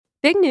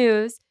Big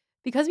news,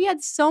 because we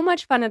had so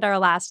much fun at our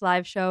last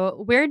live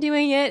show, we're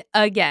doing it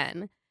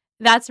again.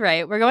 That's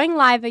right, we're going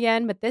live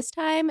again, but this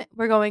time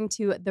we're going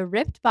to the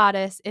Ripped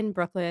Bodice in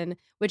Brooklyn,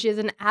 which is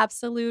an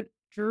absolute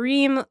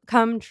dream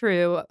come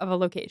true of a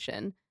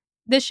location.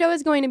 This show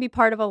is going to be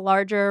part of a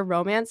larger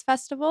romance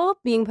festival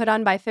being put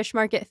on by Fish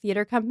Market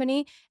Theater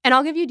Company, and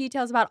I'll give you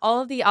details about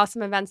all of the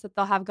awesome events that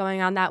they'll have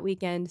going on that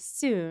weekend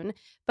soon.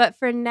 But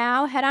for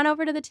now, head on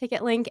over to the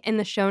ticket link in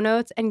the show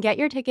notes and get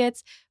your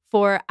tickets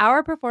for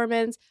our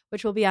performance,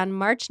 which will be on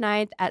March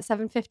 9th at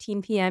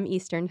 7:15 p.m.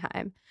 Eastern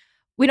Time.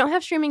 We don't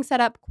have streaming set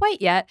up quite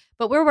yet,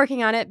 but we're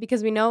working on it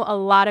because we know a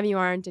lot of you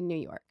aren't in New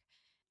York.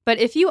 But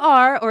if you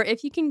are, or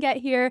if you can get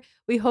here,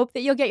 we hope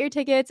that you'll get your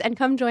tickets and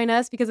come join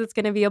us because it's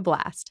going to be a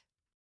blast.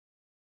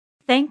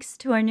 Thanks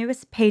to our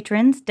newest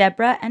patrons,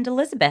 Deborah and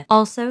Elizabeth.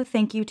 Also,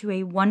 thank you to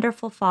a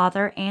wonderful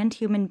father and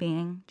human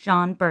being,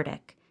 John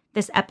Burdick.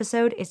 This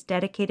episode is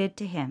dedicated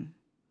to him.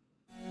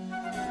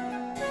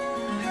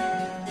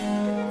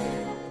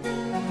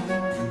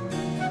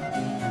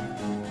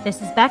 This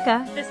is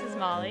Becca. This is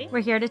Molly. We're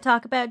here to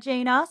talk about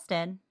Jane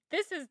Austen.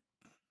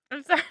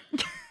 I'm sorry.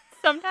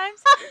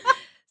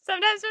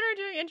 Sometimes when we're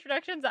doing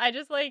introductions, I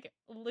just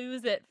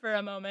lose it for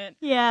a moment.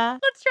 Yeah.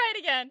 Let's try it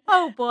again.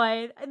 Oh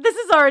boy, this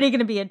is already going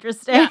to be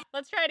interesting. Yeah,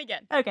 let's try it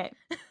again. Okay.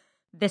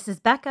 This is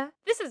Becca.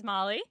 This is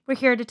Molly. We're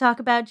here to talk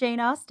about Jane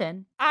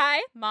Austen.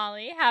 I,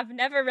 Molly, have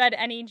never read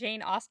any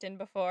Jane Austen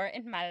before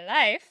in my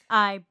life.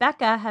 I,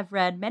 Becca, have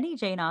read many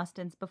Jane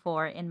Austens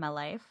before in my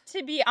life.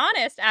 To be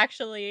honest,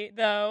 actually,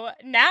 though,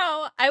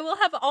 now I will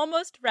have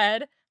almost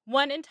read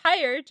one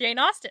entire Jane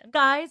Austen.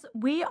 Guys,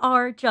 we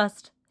are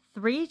just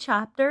 3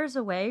 chapters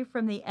away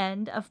from the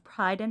end of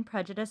Pride and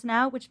Prejudice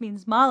now, which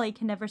means Molly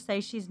can never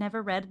say she's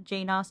never read a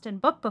Jane Austen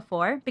book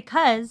before,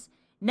 because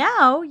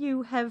now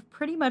you have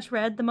pretty much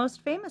read the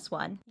most famous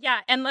one. Yeah,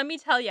 and let me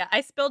tell you,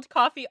 I spilled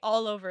coffee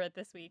all over it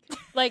this week.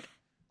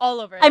 All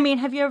over it. I mean,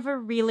 have you ever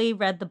really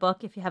read the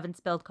book if you haven't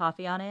spilled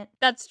coffee on it?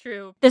 That's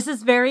true. This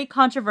is very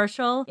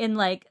controversial in,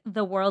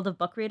 the world of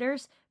book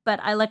readers, but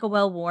I like a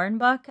well-worn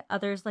book.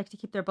 Others like to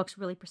keep their books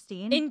really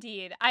pristine.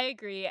 Indeed, I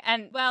agree.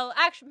 And, well,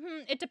 actually,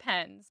 it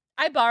depends.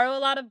 I borrow a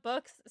lot of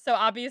books, so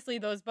obviously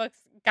those books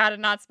gotta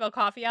not spill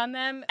coffee on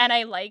them, and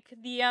I like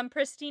the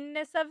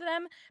pristineness of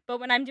them, but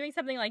when I'm doing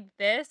something like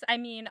this, I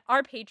mean,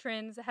 our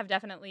patrons have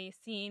definitely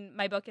seen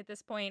my book at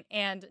this point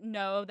and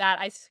know that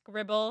I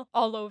scribble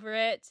all over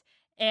it,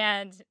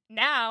 and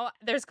now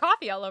there's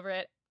coffee all over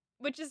it.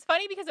 Which is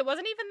funny because it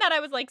wasn't even that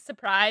I was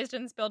surprised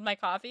and spilled my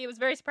coffee. It was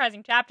a very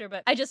surprising chapter,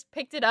 but I just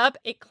picked it up,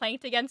 it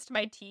clanked against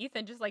my teeth,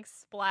 and just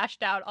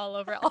splashed out all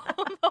over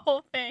the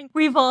whole thing.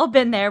 We've all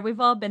been there.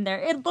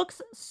 It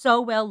looks so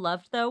well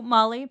loved, though.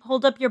 Molly,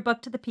 hold up your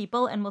book to the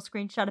people and we'll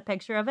screenshot a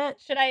picture of it.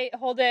 Should I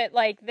hold it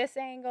this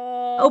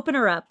angle? Open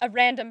her up. A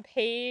random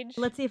page?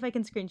 Let's see if I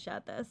can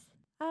screenshot this.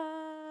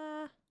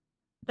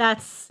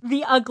 That's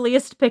the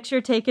ugliest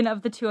picture taken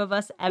of the two of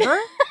us ever.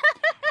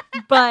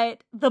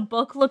 But the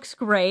book looks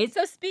great.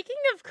 So speaking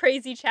of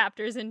crazy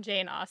chapters in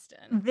Jane Austen.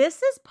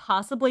 This is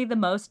possibly the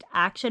most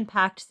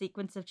action-packed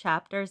sequence of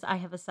chapters I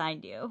have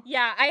assigned you.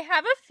 Yeah, I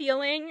have a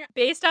feeling,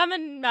 based on the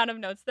amount of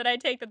notes that I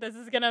take, that this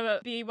is going to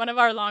be one of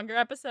our longer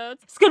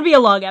episodes. It's going to be a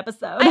long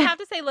episode. I have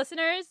to say,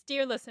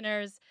 dear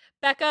listeners,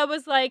 Becca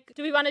was like,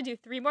 do we want to do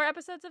 3 more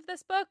episodes of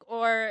this book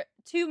or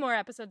 2 more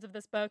episodes of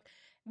this book?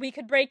 We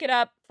could break it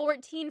up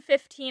 14,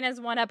 15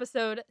 as one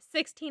episode,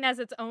 16 as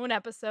its own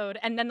episode,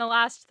 and then the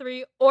last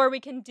 3, or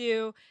we can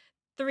do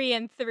 3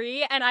 and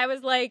 3. And I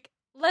was like,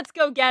 let's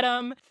go get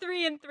them.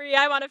 3 and 3.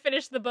 I want to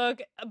finish the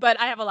book, but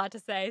I have a lot to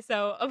say,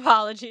 so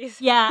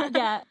apologies.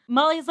 Yeah.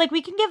 Molly's like,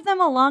 we can give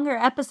them a longer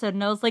episode.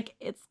 And I was like,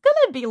 it's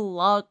going to be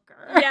longer.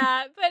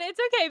 Yeah, but it's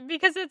okay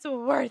because it's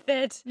worth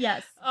it.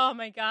 Yes. Oh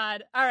my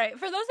God. All right.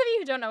 For those of you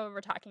who don't know what we're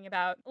talking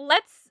about,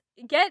 let's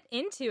get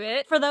into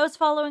it. For those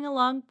following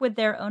along with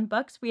their own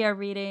books, we are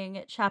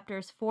reading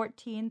chapters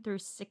 14 through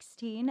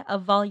 16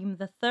 of volume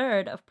the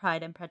 3rd of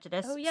Pride and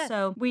Prejudice. Oh, yes.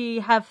 So we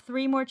have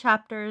 3 more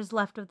chapters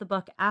left of the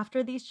book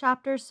after these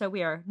chapters, so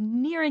we are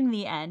nearing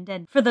the end.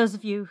 And for those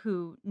of you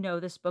who know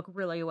this book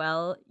really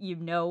well, you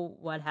know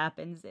what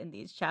happens in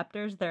these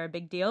chapters. They're a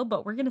big deal,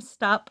 but we're going to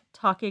stop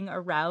talking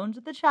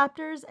around the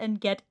chapters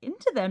and get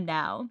into them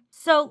now.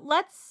 So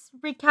let's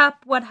recap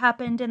what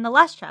happened in the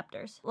last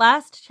chapters.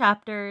 Last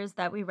chapters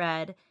that we read,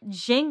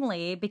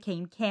 Bingley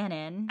became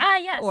canon. Ah,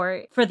 yes.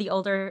 Or for the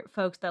older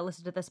folks that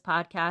listen to this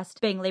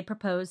podcast, Bingley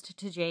proposed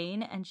to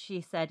Jane and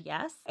she said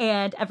yes.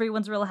 And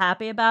everyone's real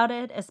happy about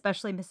it,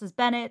 especially Mrs.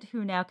 Bennet,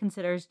 who now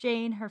considers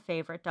Jane her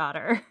favorite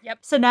daughter. Yep.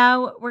 So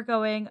now we're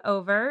going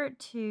over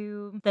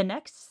to the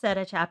next set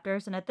of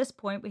chapters. And at this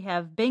point, we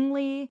have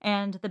Bingley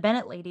and the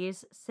Bennet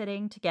ladies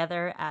sitting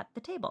together at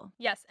the table.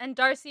 Yes, and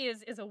Darcy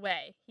is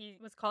away. He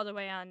was called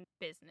away on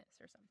business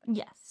or something.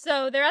 Yes.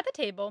 So they're at the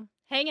table,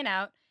 hanging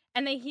out,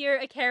 and they hear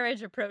a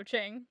carriage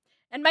approaching.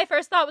 And my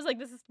first thought was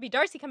this is to be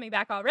Darcy coming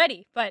back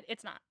already, but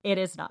it's not. It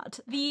is not.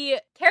 The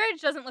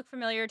carriage doesn't look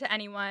familiar to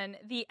anyone.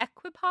 The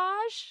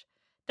equipage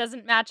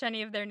doesn't match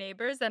any of their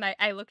neighbors, and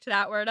I looked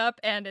that word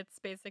up, and it's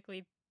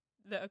basically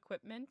the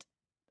equipment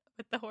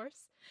with the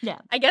horse. Yeah.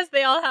 I guess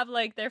they all have,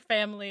 like, their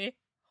family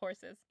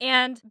horses.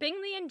 And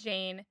Bingley and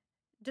Jane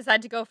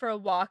decide to go for a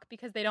walk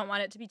because they don't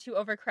want it to be too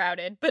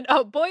overcrowded. But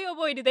oh boy,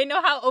 do they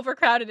know how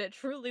overcrowded it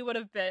truly would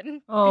have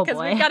been. Oh, because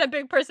boy. we've got a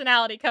big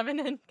personality coming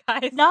in,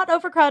 guys. Not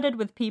overcrowded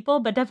with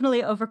people, but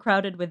definitely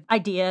overcrowded with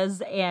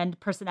ideas and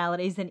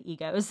personalities and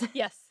egos.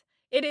 Yes,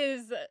 it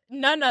is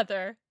none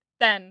other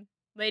than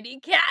Lady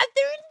Catherine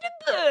de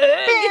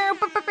Bourgh.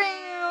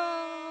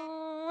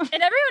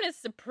 And everyone is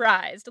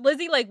surprised.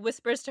 Lizzie, like,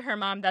 whispers to her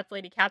mom, that's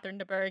Lady Catherine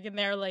de Bourgh, and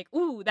they're like,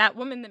 ooh, that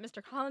woman that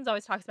Mr. Collins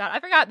always talks about.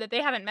 I forgot that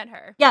they haven't met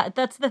her. Yeah,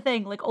 that's the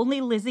thing. Like,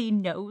 only Lizzie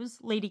knows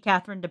Lady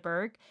Catherine de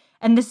Bourgh,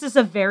 and this is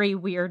a very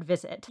weird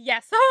visit.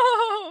 Yes.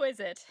 Oh,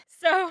 is it?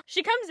 So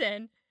she comes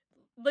in.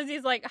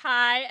 Lizzie's like,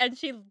 hi, and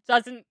she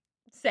doesn't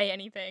say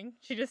anything.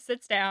 She just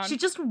sits down. She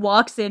just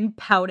walks in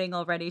pouting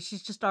already.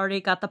 She's just already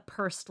got the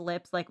pursed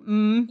lips, like,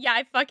 Yeah,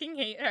 I fucking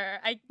hate her.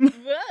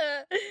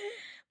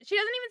 She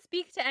doesn't even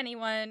speak to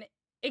anyone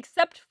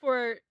except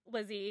for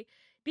Lizzie,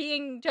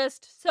 being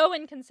just so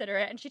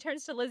inconsiderate. And she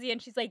turns to Lizzie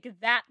and she's like,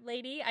 that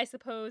lady, I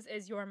suppose,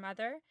 is your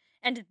mother.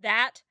 And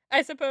that,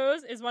 I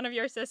suppose, is one of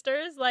your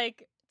sisters.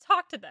 Like,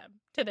 talk to them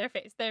to their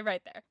face. They're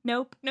right there.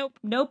 Nope.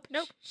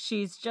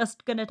 She's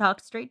just gonna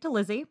talk straight to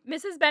Lizzie.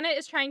 Mrs. Bennet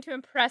is trying to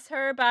impress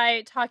her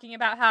by talking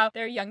about how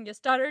their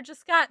youngest daughter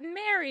just got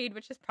married,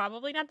 which is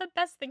probably not the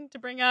best thing to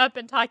bring up,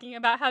 and talking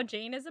about how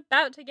Jane is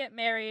about to get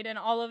married and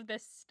all of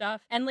this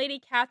stuff. And Lady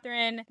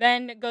Catherine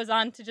then goes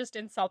on to just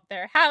insult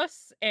their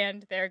house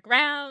and their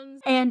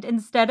grounds. And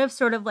instead of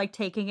sort of like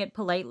taking it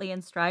politely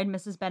in stride,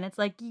 Mrs. Bennet's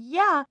like,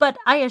 yeah, but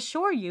I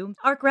assure you,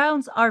 our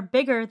grounds are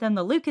bigger than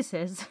the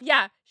Lucases.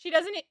 Yeah, she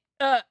doesn't...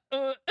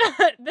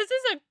 this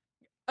is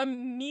a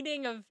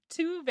meeting of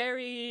two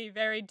very,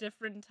 very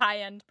different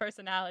high-end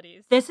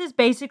personalities. This is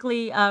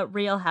basically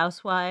Real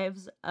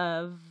Housewives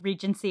of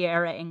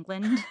Regency-era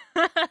England.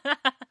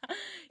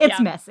 It's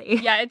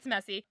messy. Yeah, it's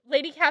messy.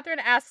 Lady Catherine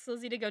asks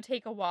Lizzie to go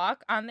take a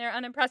walk on their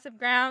unimpressive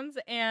grounds,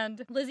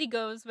 and Lizzie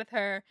goes with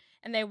her,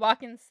 and they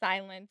walk in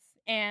silence.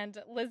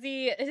 And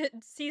Lizzie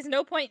sees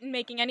no point in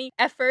making any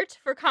effort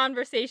for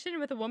conversation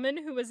with a woman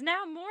who is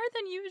now more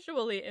than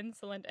usually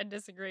insolent and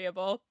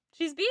disagreeable.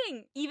 She's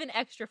being even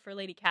extra for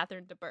Lady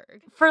Catherine de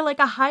Bourgh. For like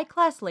a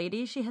high-class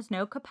lady, she has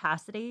no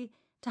capacity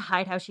to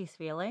hide how she's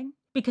feeling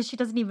because she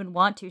doesn't even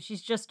want to.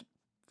 She's just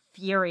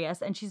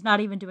furious, and she's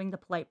not even doing the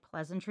polite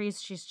pleasantries.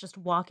 She's just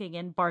walking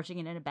in, barging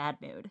in a bad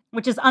mood,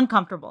 which is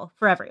uncomfortable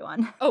for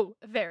everyone. Oh,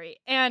 very.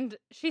 And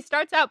she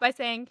starts out by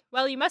saying,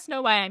 well, you must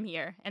know why I'm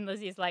here. And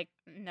Lizzie's like,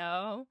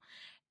 no.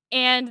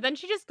 And then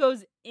she just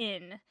goes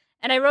in.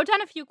 And I wrote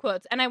down a few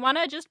quotes, and I want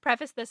to just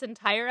preface this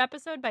entire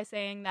episode by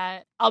saying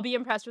that I'll be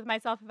impressed with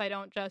myself if I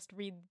don't just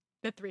read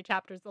the 3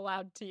 chapters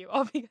aloud to you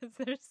all because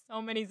there's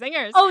so many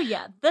zingers. Oh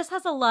yeah, this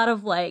has a lot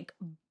of like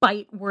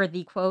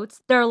bite-worthy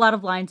quotes. There are a lot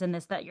of lines in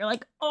this that you're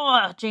like,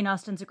 oh, Jane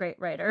Austen's a great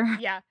writer.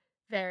 Yeah,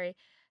 very.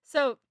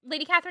 So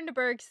Lady Catherine de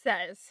Bourgh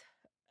says,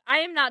 I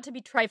am not to be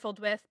trifled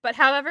with, but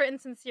however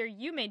insincere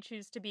you may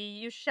choose to be,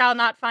 you shall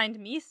not find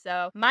me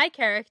so. My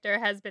character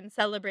has been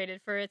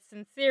celebrated for its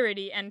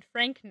sincerity and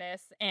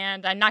frankness,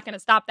 and I'm not going to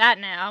stop that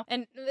now.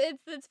 And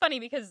it's funny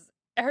because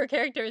her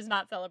character is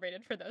not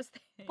celebrated for those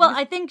things. Well,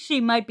 I think she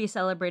might be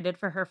celebrated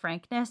for her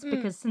frankness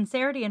because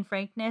sincerity and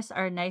frankness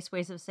are nice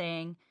ways of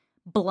saying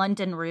blunt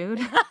and rude.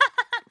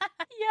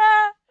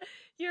 Yeah,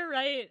 you're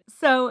right.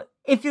 So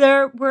if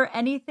there were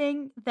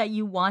anything that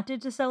you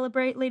wanted to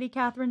celebrate Lady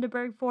Catherine de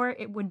Bourgh for,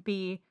 it would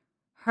be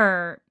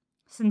her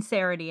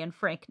sincerity and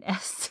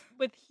frankness.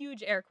 With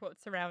huge air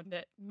quotes around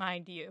it,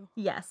 mind you.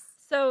 Yes.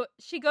 So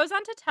she goes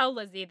on to tell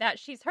Lizzie that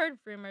she's heard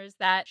rumors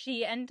that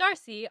she and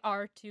Darcy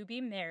are to be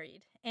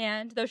married.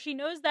 And though she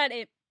knows that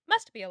it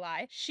must be a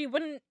lie, she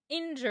wouldn't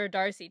injure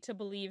Darcy to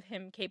believe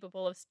him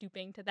capable of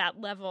stooping to that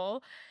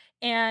level.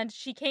 And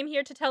she came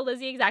here to tell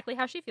Lizzie exactly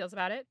how she feels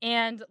about it.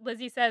 And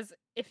Lizzie says,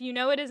 if you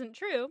know it isn't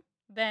true,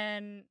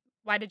 then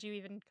why did you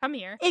even come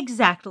here?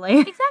 Exactly.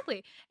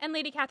 Exactly. And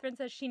Lady Catherine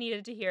says she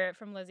needed to hear it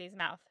from Lizzie's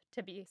mouth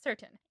to be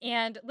certain.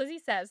 And Lizzie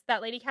says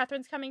that Lady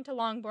Catherine's coming to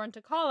Longbourn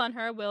to call on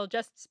her will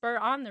just spur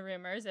on the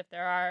rumors if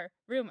there are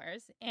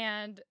rumors.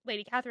 And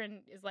Lady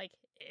Catherine is like,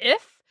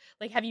 if?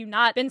 Like, have you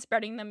not been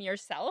spreading them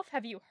yourself?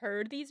 Have you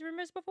heard these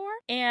rumors before?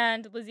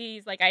 And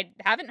Lizzie's like, I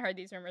haven't heard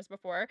these rumors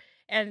before.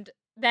 And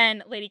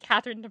then Lady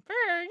Catherine de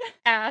Bourgh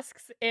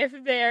asks if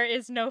there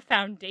is no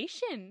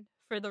foundation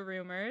for the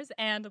rumors.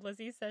 And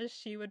Lizzie says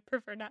she would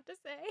prefer not to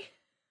say.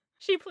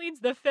 She pleads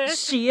the fifth.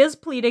 She is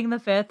pleading the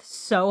fifth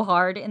so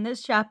hard in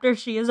this chapter.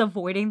 She is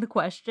avoiding the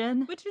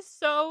question. Which is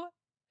so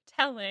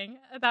telling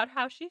about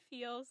how she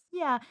feels.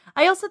 Yeah.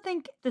 I also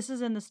think this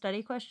is in the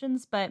study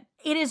questions, but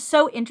it is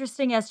so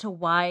interesting as to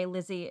why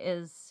Lizzie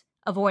is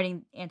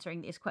avoiding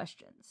answering these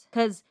questions.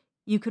 Because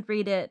you could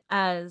read it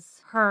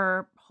as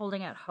her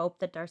holding out hope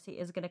that Darcy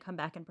is going to come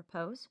back and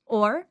propose.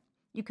 Or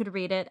you could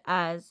read it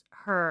as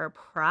her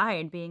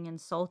pride being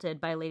insulted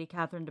by Lady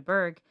Catherine de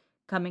Bourgh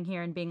coming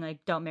here and being like,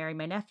 don't marry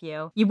my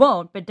nephew. You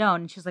won't, but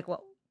don't. And she's like,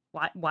 well,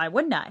 Why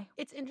wouldn't I?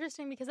 It's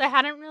interesting because I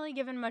hadn't really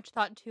given much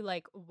thought to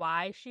like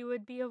why she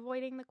would be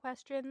avoiding the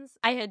questions.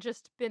 I had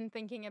just been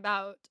thinking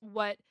about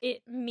what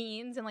it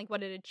means and like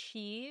what it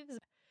achieves.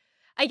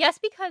 I guess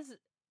because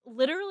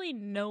literally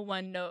no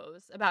one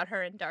knows about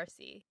her and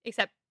Darcy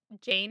except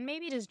Jane,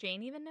 maybe? Does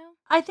Jane even know?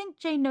 I think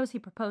Jane knows he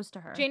proposed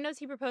to her. Jane knows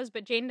he proposed,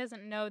 but Jane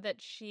doesn't know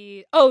that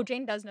she... Oh,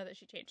 Jane does know that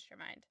she changed her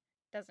mind,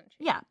 doesn't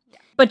she? Yeah.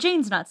 But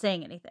Jane's not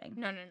saying anything.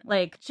 No.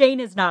 Like,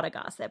 Jane is not a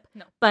gossip.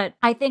 No. But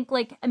I think,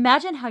 like,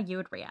 imagine how you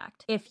would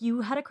react if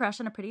you had a crush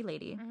on a pretty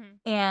lady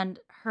and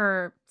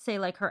her, say,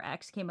 like, her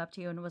ex came up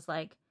to you and was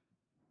like,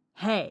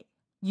 hey,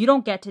 you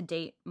don't get to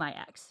date my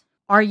ex.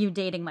 Are you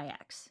dating my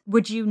ex?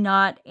 Would you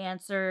not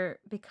answer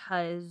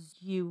because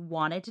you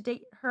wanted to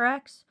date her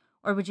ex?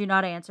 Or would you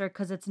not answer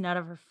because it's none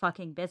of her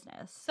fucking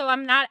business? So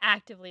I'm not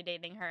actively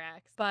dating her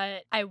ex,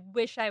 but I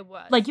wish I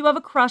was. Like, you have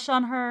a crush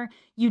on her.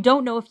 You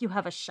don't know if you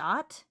have a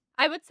shot.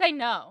 I would say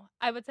no.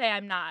 I would say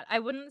I'm not. I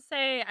wouldn't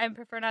say I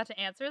prefer not to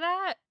answer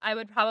that. I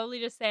would probably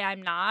just say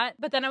I'm not.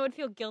 But then I would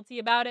feel guilty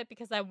about it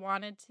because I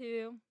wanted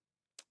to.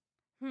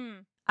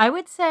 I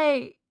would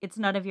say it's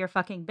none of your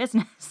fucking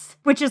business,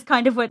 which is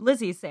kind of what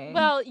Lizzie's saying.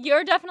 Well,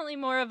 you're definitely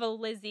more of a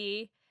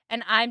Lizzie,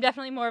 and I'm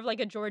definitely more of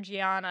like a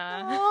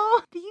Georgiana.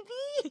 Oh,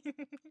 baby.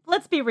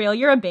 Let's be real,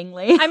 you're a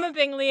Bingley. I'm a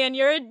Bingley, and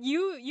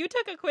you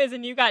took a quiz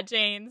and you got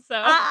Jane,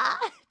 so.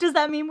 Does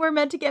that mean we're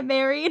meant to get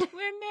married?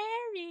 We're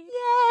married.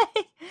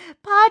 Yay!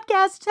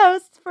 Podcast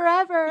hosts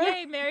forever.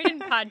 Yay, married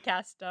and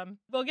podcastdom.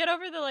 We'll get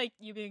over the like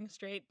you being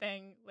straight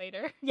thing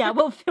later. Yeah,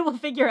 we'll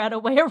figure out a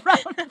way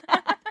around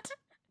that.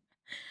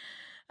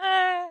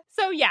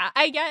 So yeah,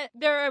 I get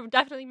there are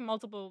definitely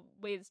multiple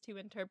ways to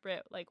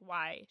interpret like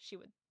why she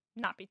would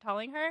not be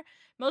telling her.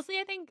 Mostly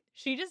I think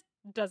she just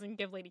doesn't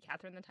give Lady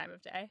Catherine the time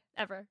of day,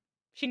 ever.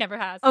 She never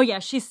has. Oh yeah,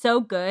 she's so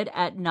good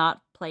at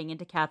not playing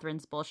into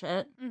Catherine's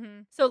bullshit.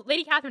 So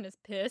Lady Catherine is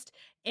pissed,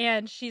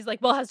 and she's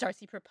like, well, has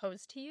Darcy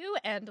proposed to you?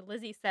 And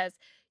Lizzie says,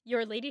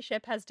 your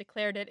ladyship has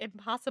declared it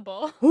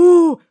impossible.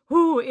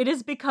 Ooh, it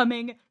is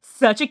becoming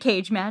such a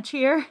cage match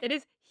here. It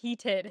is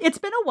heated. It's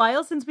been a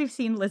while since we've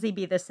seen Lizzie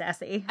be this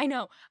sassy. I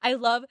know. I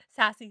love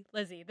sassy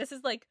Lizzie. This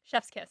is like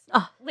chef's kiss.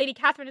 Lady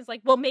Catherine is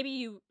like, well, maybe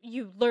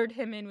you lured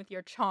him in with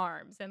your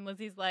charms. And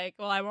Lizzie's like,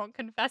 well, I won't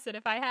confess it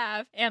if I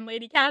have. And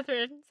Lady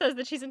Catherine says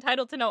that she's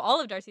entitled to know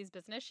all of Darcy's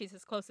business. She's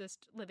his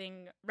closest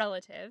living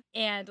relative.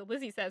 And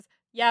Lizzie says,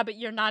 yeah, but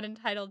you're not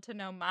entitled to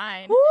know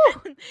mine.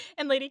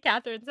 And Lady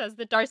Catherine says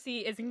that Darcy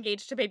is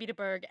engaged to Baby de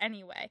Bourgh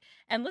anyway.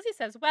 And Lizzie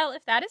says, well,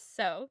 if that is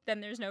so,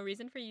 then there's no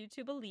reason for you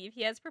to believe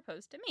he has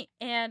proposed to me.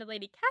 And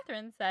Lady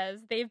Catherine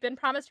says they've been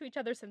promised to each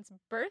other since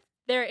birth.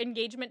 Their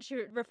engagement, she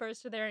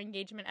refers to their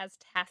engagement as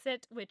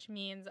tacit, which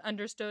means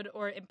understood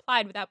or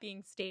implied without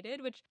being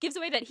stated, which gives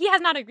away that he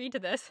has not agreed to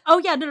this.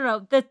 Oh yeah,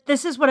 no.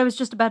 This is what I was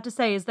just about to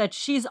say, is that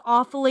she's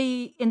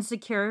awfully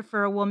insecure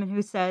for a woman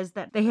who says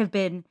that they have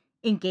been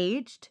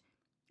engaged.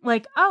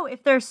 Like, oh,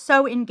 if they're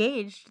so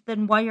engaged,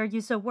 then why are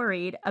you so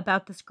worried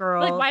about this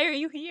girl? Like, why are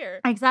you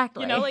here?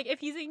 Exactly. You know, like, if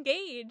he's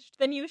engaged,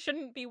 then you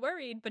shouldn't be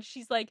worried. But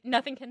she's like,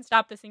 nothing can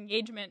stop this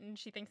engagement. And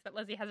she thinks that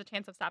Lizzie has a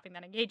chance of stopping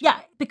that engagement.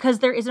 Yeah, because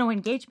there is no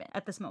engagement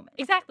at this moment.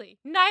 Exactly.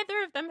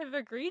 Neither of them have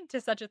agreed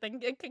to such a thing.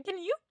 Can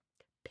you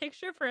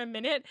picture for a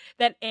minute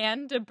that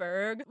Anne de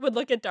Bourgh would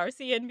look at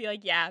Darcy and be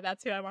like, yeah,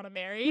 that's who I want to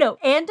marry? No,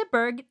 Anne de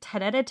Bourgh,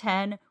 10 out of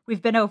 10.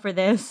 We've been over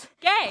this.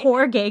 Gay.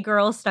 Poor gay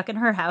girl stuck in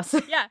her house.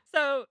 Yeah,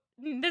 so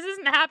this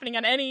isn't happening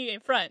on any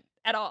front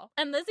at all.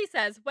 And Lizzie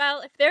says,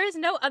 well, if there is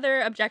no other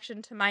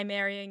objection to my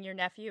marrying your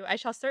nephew, I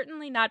shall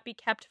certainly not be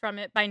kept from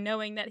it by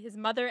knowing that his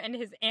mother and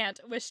his aunt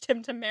wished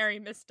him to marry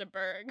Miss de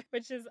Bourgh,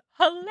 which is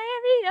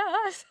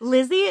hilarious.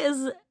 Lizzie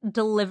is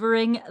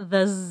delivering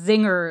the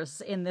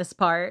zingers in this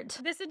part.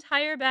 This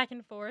entire back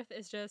and forth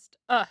is just,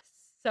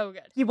 so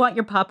good. You want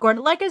your popcorn.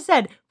 Like I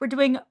said, we're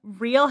doing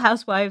Real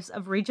Housewives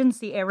of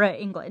Regency era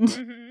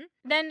England.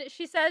 Then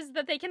she says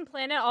that they can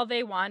plan it all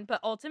they want, but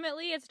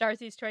ultimately it's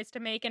Darcy's choice to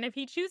make, and if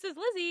he chooses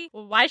Lizzie,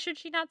 well, why should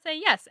she not say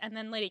yes? And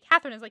then Lady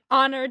Catherine is like,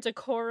 honor,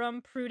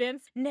 decorum,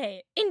 prudence,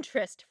 nay,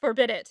 interest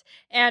forbid it.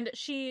 And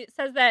she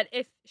says that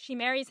if she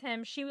marries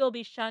him, she will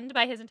be shunned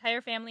by his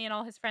entire family and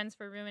all his friends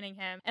for ruining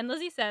him. And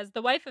Lizzie says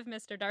the wife of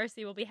Mr.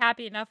 Darcy will be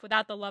happy enough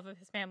without the love of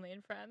his family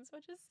and friends,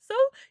 which is so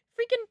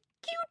freaking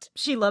cute.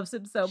 She loves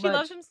him so much. She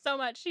loves him so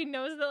much. She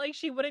knows that, like,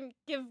 she wouldn't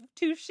give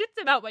two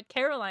shits about what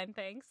Caroline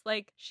thinks.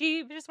 Like,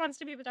 she just wants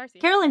to be with Darcy.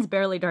 Caroline's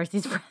barely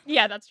Darcy's friend.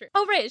 Yeah, that's true.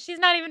 Oh, right. She's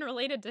not even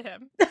related to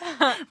him. Of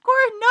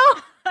course,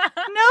 no.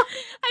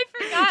 I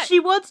forgot. She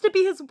wants to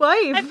be his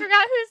wife. I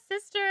forgot whose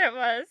sister it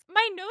was.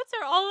 My notes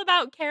are all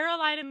about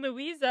Caroline and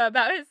Louisa,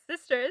 about his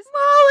sisters.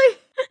 Molly.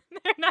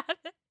 They're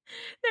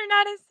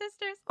not his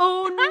sisters.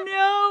 Oh,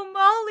 no.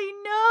 Molly,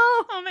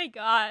 no. Oh, my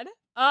God.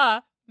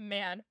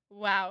 Man.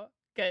 Wow.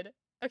 Good.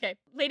 Okay.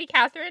 Lady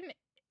Catherine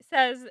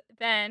says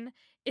then,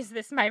 is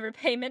this my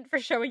repayment for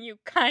showing you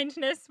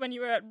kindness when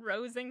you were at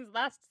Rosings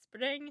last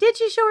spring? Did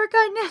she show her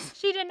kindness?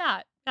 She did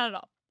not. Not at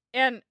all.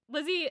 And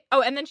Lizzie,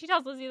 and then she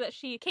tells Lizzie that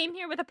she came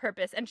here with a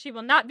purpose and she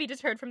will not be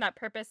deterred from that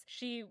purpose.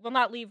 She will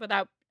not leave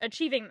without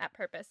achieving that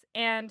purpose.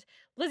 And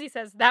Lizzie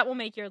says that will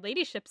make your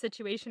ladyship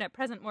situation at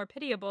present more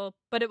pitiable,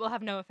 but it will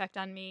have no effect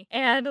on me.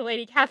 And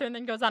Lady Catherine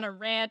then goes on a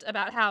rant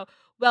about how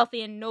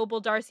wealthy and noble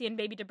Darcy and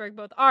Baby de Burgh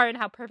both are and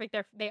how perfect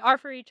they are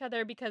for each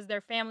other because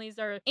their families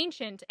are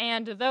ancient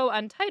and, though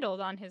untitled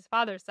on his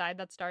father's side,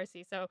 that's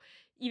Darcy. So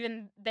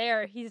even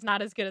there, he's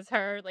not as good as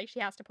her. Like,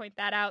 she has to point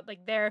that out.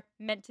 Like, they're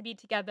meant to be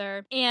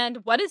together.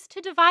 And what is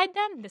to divide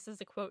them? This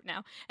is a quote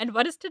now. And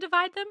what is to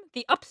divide them?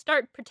 The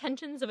upstart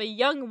pretensions of a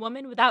young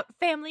woman without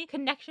family,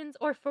 connections,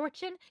 or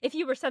fortune. If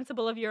you were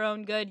sensible of your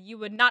own good, you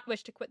would not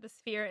wish to quit the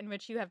sphere in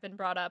which you have been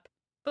brought up.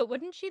 But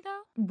wouldn't she,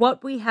 though?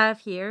 What we have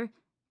here,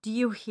 do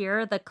you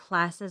hear the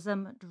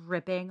classism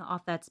dripping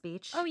off that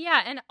speech? Oh,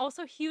 yeah, and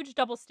also huge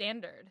double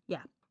standard.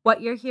 Yeah.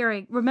 What you're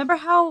hearing, remember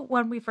how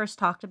when we first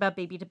talked about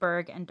Baby de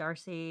Burgh and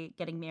Darcy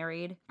getting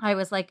married, I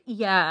was like,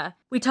 yeah,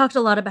 we talked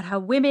a lot about how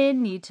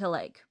women need to,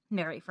 like,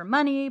 marry for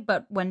money,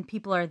 but when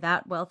people are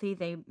that wealthy,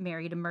 they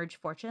marry to merge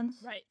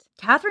fortunes. Right.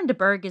 Catherine de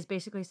Burgh is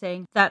basically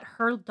saying that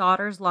her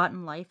daughter's lot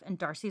in life and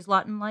Darcy's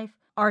lot in life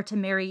are to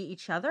marry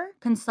each other,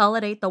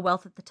 consolidate the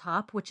wealth at the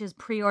top, which is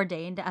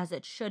preordained as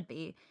it should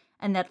be,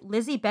 and that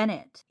Lizzie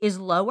Bennet is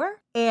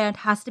lower and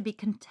has to be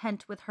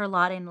content with her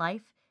lot in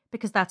life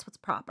because that's what's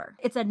proper.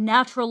 It's a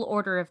natural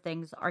order of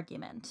things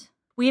argument.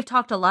 We have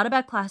talked a lot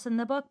about class in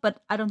the book,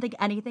 but I don't think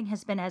anything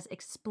has been as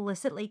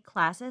explicitly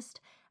classist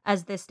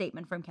as this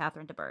statement from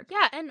Catherine de Burgh.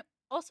 Yeah, and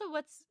also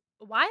what's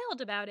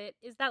wild about it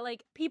is that,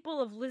 like, people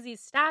of Lizzie's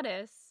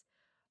status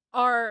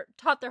are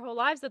taught their whole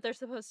lives that they're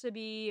supposed to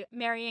be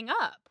marrying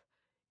up.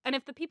 And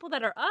if the people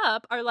that are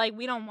up are like,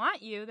 we don't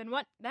want you, then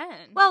what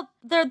then? Well,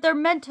 they're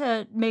meant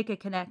to make a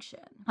connection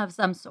of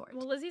some sort.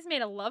 Well, Lizzie's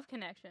made a love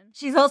connection.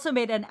 She's also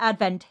made an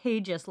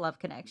advantageous love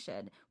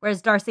connection,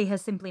 whereas Darcy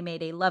has simply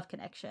made a love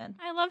connection.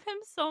 I love him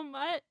so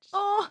much.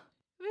 Oh,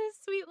 His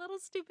sweet little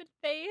stupid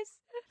face.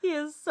 he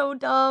is so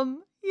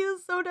dumb. He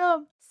is so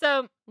dumb.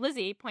 So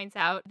Lizzie points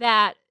out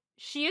that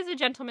she is a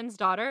gentleman's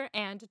daughter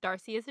and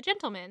Darcy is a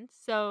gentleman.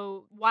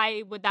 So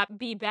why would that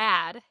be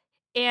bad?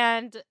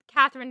 And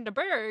Catherine de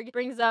Burgh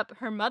brings up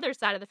her mother's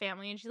side of the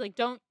family, and she's like,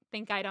 don't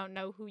think I don't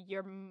know who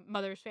your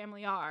mother's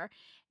family are.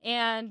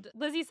 And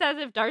Lizzie says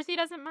if Darcy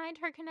doesn't mind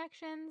her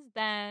connections,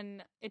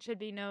 then it should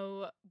be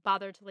no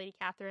bother to Lady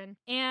Catherine.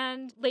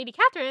 And Lady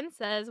Catherine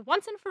says,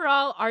 once and for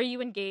all, are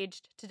you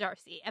engaged to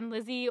Darcy? And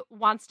Lizzie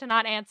wants to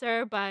not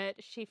answer,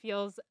 but she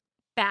feels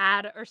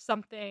bad or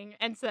something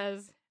and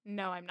says,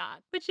 no, I'm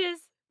not. Which is,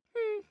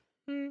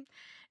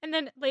 And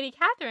then Lady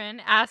Catherine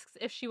asks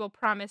if she will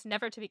promise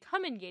never to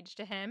become engaged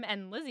to him,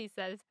 and Lizzie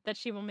says that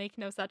she will make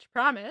no such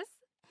promise.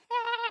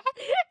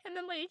 And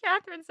then Lady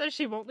Catherine says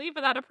she won't leave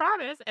without a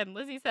promise, and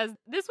Lizzie says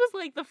this was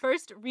like the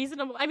first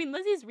reasonable, I mean,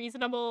 Lizzie's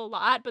reasonable a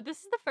lot, but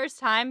this is the first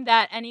time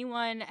that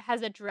anyone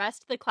has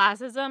addressed the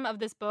classism of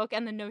this book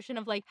and the notion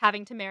of like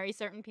having to marry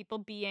certain people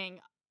being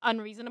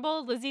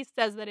unreasonable. Lizzie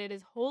says that it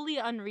is wholly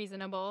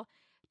unreasonable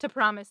to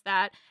promise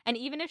that, and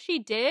even if she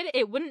did,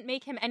 it wouldn't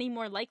make him any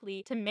more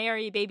likely to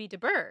marry Baby de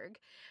Burgh.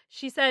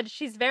 She said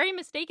she's very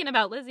mistaken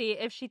about Lizzie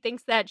if she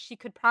thinks that she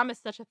could promise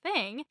such a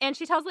thing, and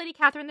she tells Lady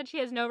Catherine that she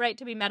has no right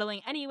to be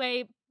meddling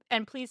anyway,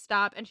 and please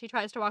stop, and she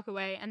tries to walk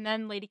away, and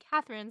then Lady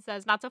Catherine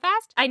says, not so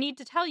fast. I need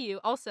to tell you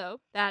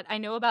also that I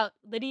know about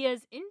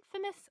Lydia's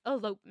infamous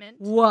elopement.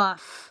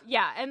 Woof.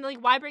 Yeah, and like,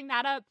 why bring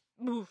that up?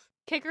 Oof.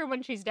 Kick her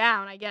when she's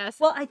down, I guess.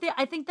 Well, I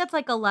think that's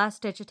like a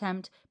last-ditch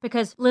attempt,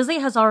 because Lizzie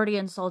has already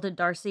insulted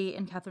Darcy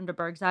in Catherine de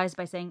Burgh's eyes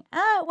by saying,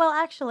 well,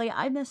 actually,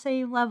 I'm the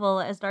same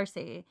level as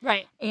Darcy.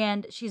 Right.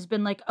 And she's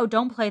been like, oh,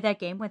 don't play that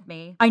game with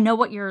me. I know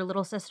what your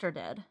little sister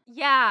did.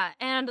 Yeah,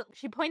 and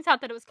she points out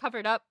that it was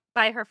covered up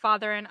by her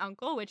father and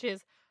uncle, which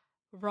is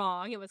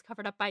wrong. It was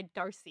covered up by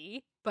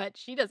Darcy, but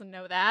she doesn't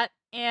know that.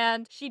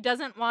 And she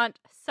doesn't want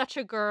such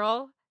a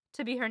girl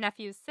to be her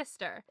nephew's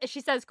sister.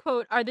 She says,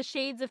 quote, are the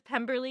shades of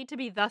Pemberley to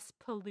be thus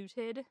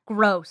polluted?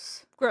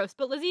 Gross. Gross.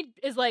 But Lizzie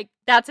is like,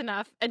 that's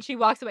enough. And she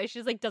walks away. She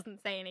just like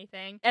doesn't say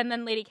anything. And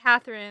then Lady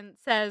Catherine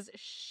says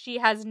she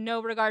has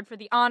no regard for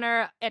the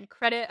honor and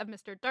credit of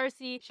Mr.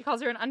 Darcy. She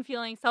calls her an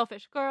unfeeling,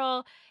 selfish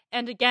girl.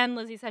 And again,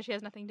 Lizzie says she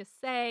has nothing to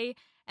say.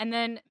 And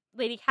then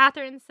Lady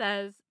Catherine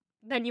says,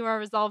 then you are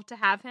resolved to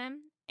have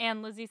him.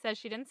 And Lizzie says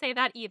she didn't say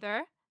that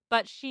either,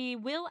 but she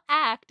will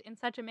act in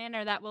such a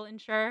manner that will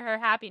ensure her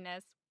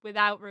happiness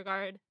without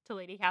regard to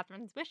Lady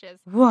Catherine's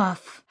wishes.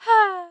 Woof.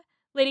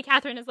 Lady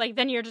Catherine is like,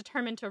 then you're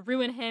determined to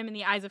ruin him in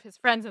the eyes of his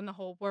friends and the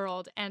whole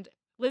world. And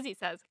Lizzie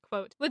says,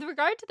 quote, with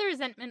regard to the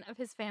resentment of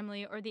his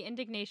family or the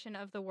indignation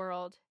of the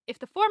world, if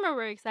the former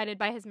were excited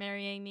by his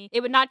marrying me,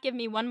 it would not give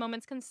me one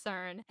moment's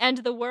concern, and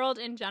the world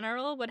in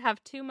general would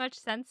have too much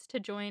sense to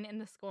join in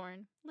the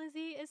scorn.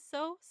 Lizzie is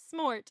so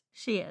smart.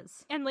 She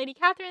is. And Lady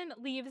Catherine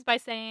leaves by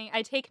saying,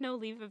 I take no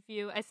leave of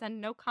you. I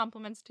send no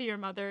compliments to your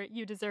mother.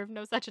 You deserve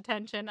no such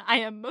attention. I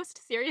am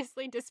most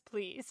seriously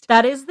displeased.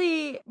 That is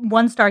the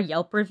 1-star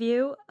Yelp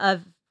review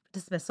of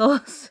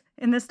dismissals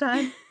in this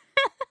time.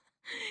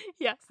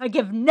 Yes. I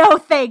give no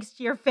thanks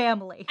to your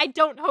family. I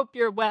don't hope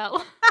you're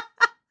well.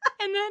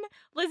 And then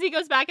Lizzie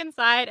goes back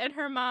inside, and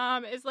her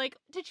mom is like,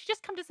 did she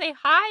just come to say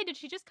hi? Did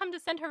she just come to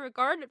send her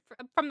regard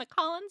from the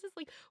Collins? It's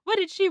like, what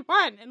did she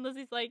want? And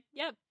Lizzie's like,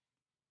 yep.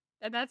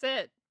 And that's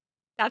it.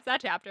 That's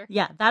that chapter.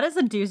 Yeah, that is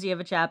a doozy of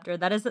a chapter.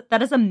 That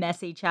is a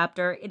messy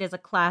chapter. It is a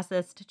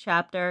classist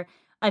chapter.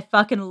 I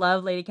fucking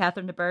love Lady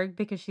Catherine de Bourgh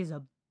because she's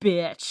a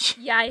bitch.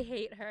 Yeah, I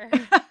hate her.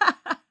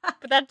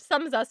 But that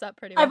sums us up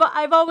pretty well.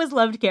 I've always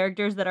loved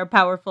characters that are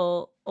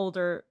powerful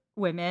older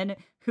women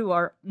who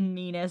are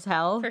mean as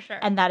hell. For sure.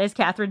 And that is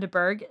Catherine de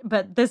Bourgh.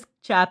 But this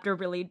chapter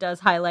really does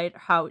highlight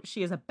how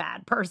she is a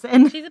bad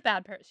person. She's a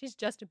bad person. She's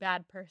just a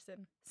bad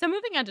person. So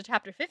moving on to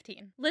chapter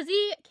 15.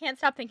 Lizzie can't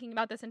stop thinking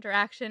about this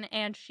interaction,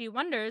 and she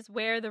wonders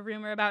where the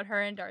rumor about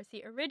her and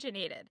Darcy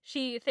originated.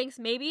 She thinks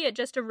maybe it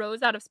just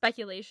arose out of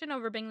speculation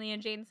over Bingley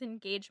and Jane's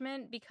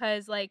engagement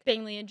because, like,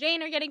 Bingley and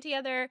Jane are getting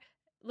together,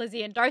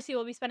 Lizzie and Darcy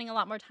will be spending a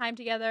lot more time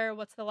together,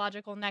 what's the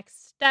logical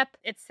next step,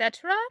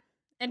 etc.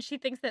 And she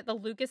thinks that the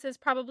Lucases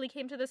probably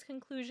came to this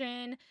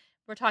conclusion.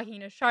 We're talking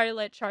to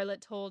Charlotte.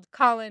 Charlotte told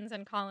Collins,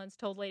 and Collins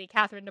told Lady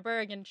Catherine de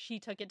Bourgh, and she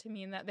took it to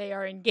mean that they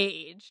are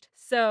engaged.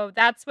 So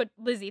that's what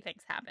Lizzie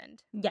thinks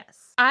happened.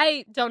 Yes.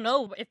 I don't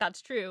know if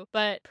that's true,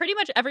 but pretty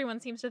much everyone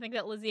seems to think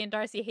that Lizzie and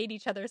Darcy hate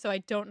each other, so I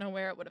don't know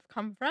where it would have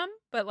come from,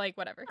 but, like,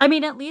 whatever. I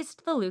mean, at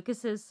least the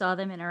Lucases saw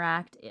them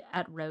interact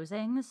at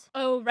Rosings.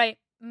 Oh, right.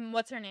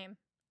 What's her name?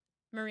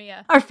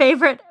 Maria. Our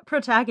favorite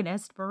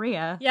protagonist,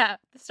 Maria. Yeah,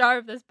 the star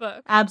of this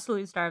book.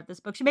 Absolute star of this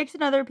book. She makes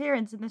another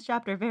appearance in this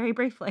chapter very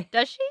briefly.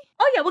 Does she?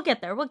 Oh, yeah, we'll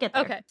get there.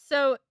 Okay,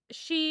 so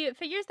she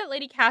figures that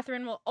Lady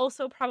Catherine will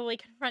also probably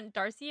confront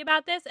Darcy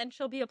about this, and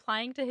she'll be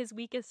applying to his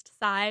weakest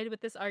side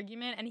with this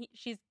argument, and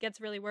she gets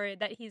really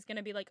worried that he's going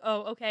to be like,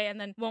 oh, okay, and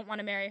then won't want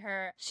to marry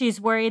her. She's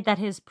worried that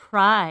his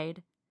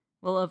pride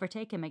will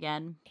overtake him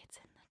again. It's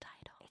in the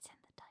title.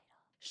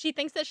 She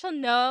thinks that she'll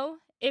know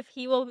if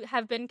he will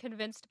have been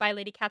convinced by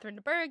Lady Catherine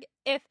de Bourgh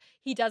if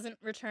he doesn't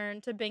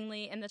return to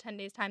Bingley in the 10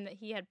 days' time that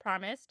he had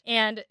promised.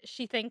 And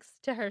she thinks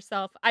to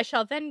herself, I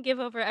shall then give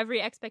over every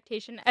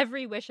expectation,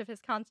 every wish of his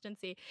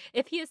constancy.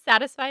 If he is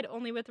satisfied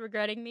only with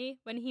regretting me,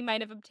 when he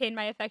might have obtained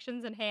my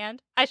affections in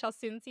hand, I shall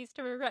soon cease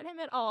to regret him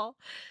at all.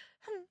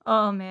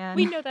 Oh, man.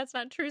 We know that's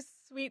not true,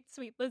 sweet,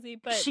 sweet Lizzie,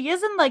 but she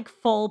is in, like,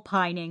 full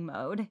pining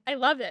mode. I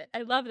love it.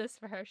 I love this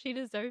for her. She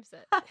deserves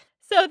it.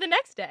 So the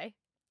next day,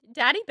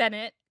 Daddy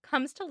Bennet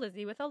comes to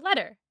Lizzie with a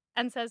letter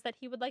and says that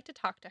he would like to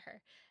talk to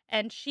her.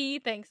 And she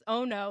thinks,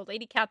 oh no,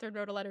 Lady Catherine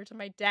wrote a letter to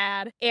my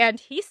dad. And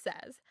he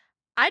says,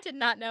 I did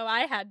not know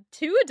I had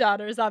 2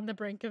 daughters on the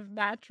brink of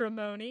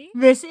matrimony.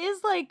 This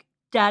is like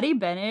Daddy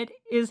Bennet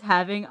is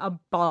having a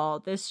ball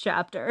this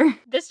chapter.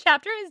 This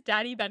chapter is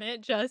Daddy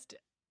Bennet just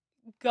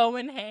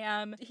going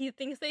ham. He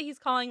thinks that he's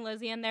calling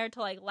Lizzie in there to,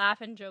 like,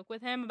 laugh and joke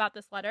with him about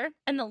this letter.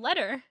 And the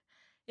letter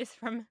is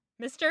from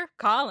Mr.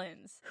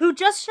 Collins, who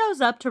just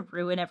shows up to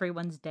ruin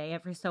everyone's day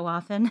every so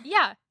often.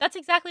 Yeah, that's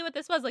exactly what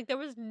this was. Like, there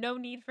was no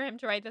need for him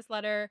to write this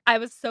letter. I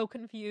was so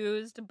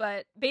confused,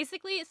 but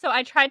basically, so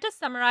I tried to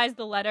summarize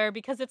the letter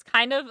because it's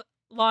kind of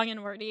long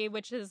and wordy,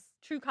 which is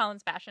true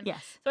Collins fashion.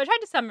 Yes. So I tried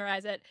to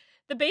summarize it.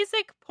 The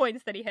basic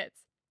points that he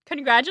hits.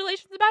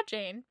 Congratulations about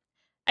Jane.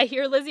 I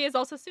hear Lizzie is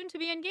also soon to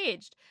be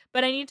engaged,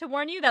 but I need to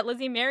warn you that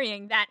Lizzie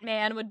marrying that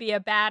man would be a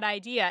bad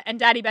idea. And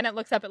Daddy Bennet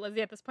looks up at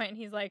Lizzie at this point and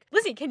he's like,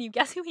 Lizzie, can you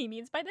guess who he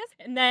means by this?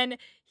 And then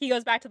he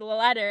goes back to the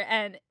letter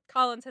and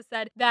Collins has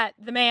said that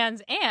the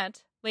man's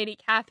aunt, Lady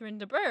Catherine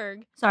de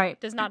Bourgh,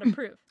 does not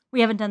approve.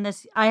 We haven't done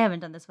this. I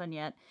haven't done this one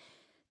yet.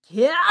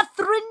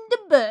 Catherine de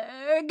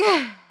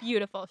Bourgh.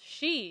 Beautiful.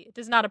 She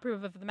does not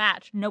approve of the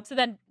match. Nope. So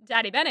then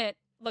Daddy Bennet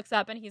looks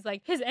up and he's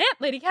like, his aunt,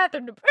 Lady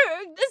Catherine de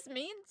Bourgh, this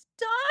means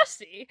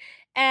Darcy.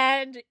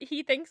 And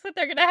he thinks that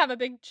they're going to have a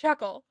big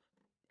chuckle.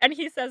 And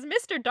he says,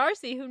 Mr.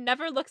 Darcy, who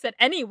never looks at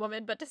any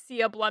woman but to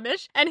see a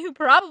blemish, and who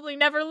probably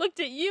never looked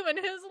at you in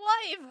his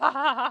life.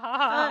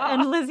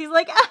 And Lizzie's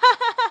like, That's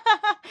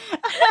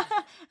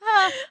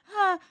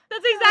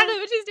exactly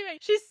what she's doing.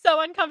 She's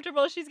so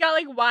uncomfortable. She's got,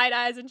 like, wide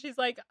eyes, and she's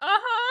like,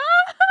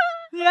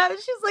 Yeah,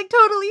 she's like,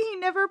 totally, he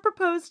never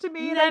proposed to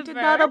me, and I did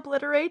not Never.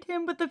 obliterate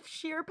him with the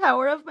sheer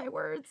power of my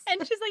words.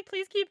 And she's like,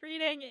 please keep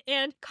reading.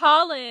 And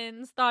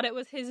Collins thought it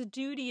was his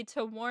duty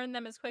to warn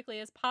them as quickly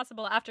as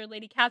possible after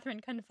Lady Catherine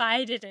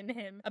confided in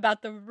him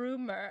about the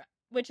rumor,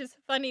 which is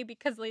funny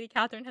because Lady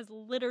Catherine has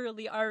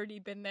literally already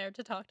been there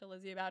to talk to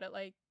Lizzie about it.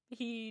 Like,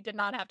 he did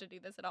not have to do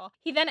this at all.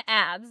 He then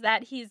adds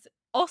that he's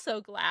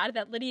also glad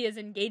that Lydia's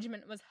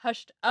engagement was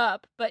hushed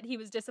up, but he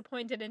was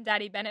disappointed in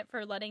Daddy Bennet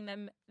for letting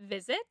them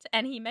visit,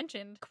 and he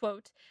mentioned,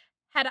 quote,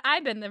 had I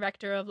been the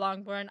rector of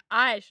Longbourn,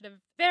 I should have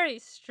very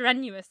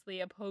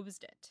strenuously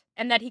opposed it,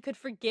 and that he could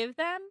forgive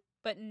them,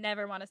 but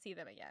never want to see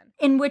them again.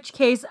 In which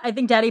case, I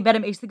think Daddy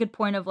Bennet makes the good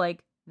point of,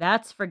 like,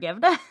 that's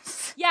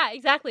forgiveness. Yeah,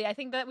 exactly. I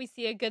think that we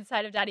see a good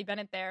side of Daddy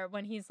Bennet there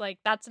when he's like,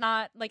 that's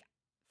not, like,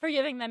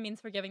 forgiving them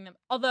means forgiving them.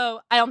 Although,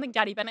 I don't think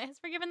Daddy Bennet has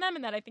forgiven them,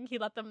 and that I think he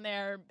let them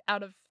there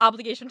out of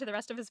obligation to the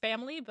rest of his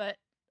family, but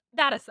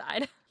that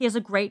aside. He has a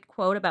great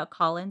quote about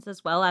Collins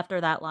as well after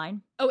that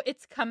line. Oh,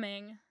 it's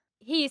coming.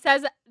 He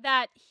says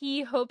that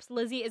he hopes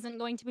Lizzie isn't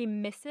going to be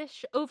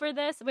missish over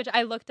this, which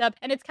I looked up,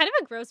 and it's kind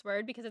of a gross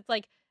word because it's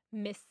like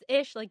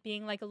miss-ish, like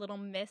being like a little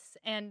miss,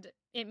 and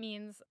it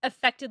means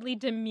affectedly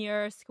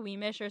demure,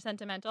 squeamish, or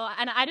sentimental,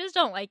 and I just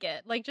don't like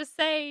it. Like, just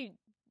say,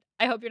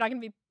 I hope you're not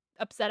going to be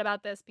upset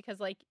about this because,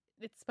 like,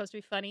 it's supposed to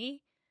be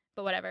funny,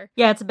 but whatever.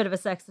 Yeah, it's a bit of a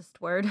sexist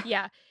word.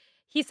 Yeah.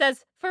 He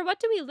says, "For what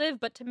do we live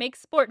but to make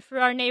sport for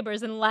our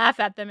neighbors and laugh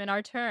at them in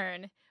our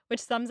turn?" Which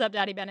sums up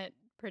Daddy Bennett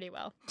pretty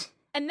well.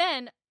 And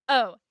then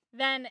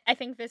I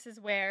think this is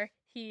where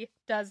he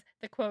does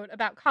the quote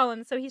about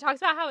Collins. So he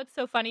talks about how it's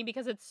so funny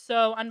because it's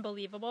so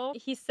unbelievable.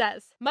 He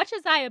says, "Much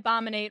as I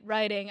abominate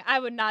writing, I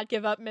would not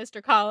give up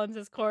Mr.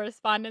 Collins's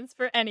correspondence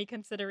for any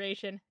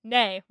consideration.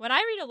 Nay, when I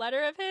read a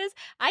letter of his,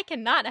 I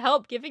cannot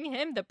help giving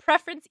him the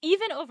preference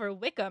even over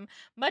Wickham,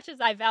 much as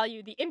I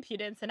value the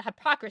impudence and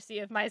hypocrisy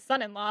of my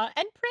son-in-law.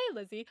 And pray,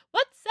 Lizzie,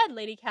 what said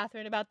Lady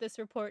Catherine about this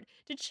report?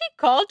 Did she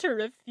call to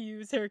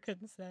refuse her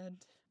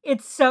consent?"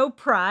 It's so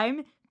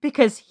prime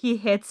because he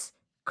hits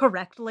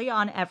correctly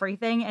on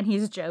everything and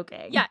he's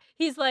joking. Yeah,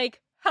 he's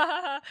like, ha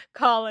ha ha,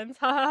 Collins,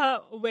 ha ha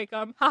ha,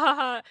 Wickham, ha ha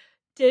ha.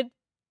 Did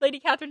Lady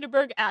Catherine de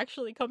Bourgh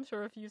actually come to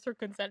refuse her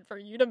consent for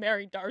you to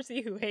marry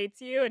Darcy, who hates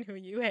you and who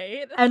you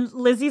hate? And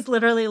Lizzie's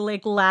literally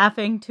like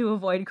laughing to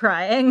avoid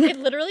crying.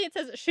 It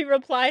says she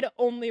replied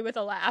only with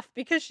a laugh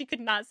because she could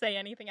not say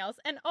anything else.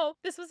 And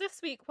this was a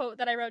sweet quote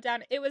that I wrote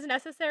down. "It was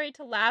necessary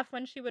to laugh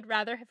when she would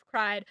rather have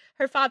cried.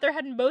 Her father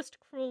had most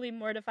cruelly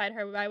mortified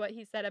her by what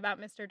he said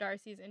about Mr.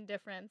 Darcy's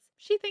indifference."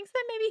 She thinks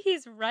that maybe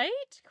he's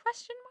right?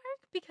 Question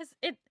mark? Because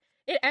it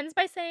ends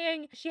by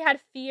saying she had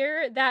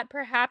fear that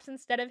perhaps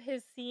instead of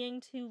his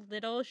seeing too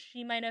little,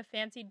 she might have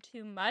fancied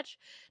too much.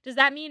 Does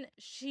that mean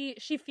she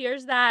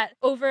fears that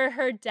over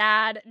her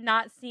dad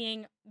not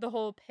seeing the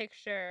whole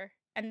picture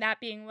and that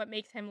being what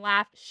makes him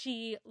laugh,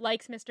 she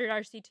likes Mr.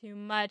 Darcy too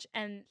much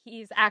and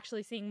he's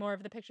actually seeing more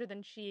of the picture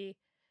than she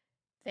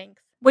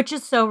thinks? Which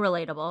is so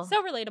relatable.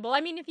 So relatable.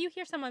 I mean, if you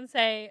hear someone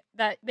say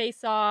that they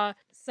saw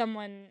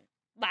someone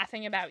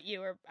laughing about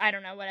you or I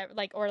don't know, whatever,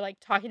 like, or like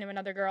talking to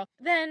another girl,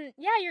 then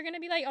yeah, you're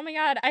gonna be like, oh my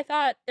god,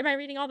 am I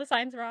reading all the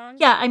signs wrong?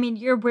 Yeah, I mean,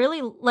 you're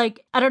really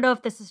like, I don't know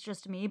if this is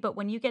just me, but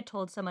when you get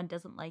told someone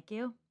doesn't like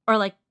you or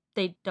like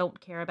they don't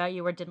care about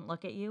you or didn't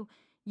look at you,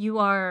 you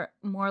are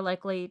more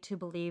likely to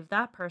believe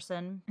that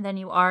person than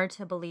you are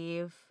to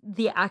believe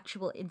the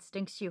actual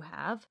instincts you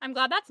have. I'm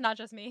glad that's not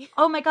just me.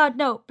 Oh my god,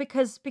 no,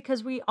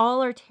 because we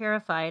all are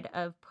terrified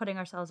of putting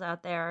ourselves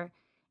out there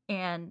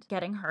and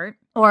getting hurt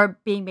or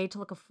being made to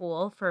look a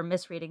fool for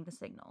misreading the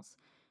signals.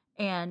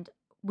 And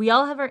we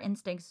all have our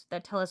instincts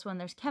that tell us when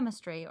there's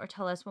chemistry or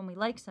tell us when we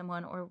like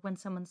someone or when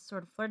someone's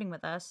sort of flirting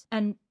with us.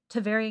 And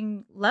to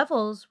varying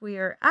levels, we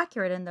are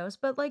accurate in those.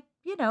 But like,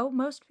 you know,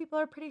 most people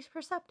are pretty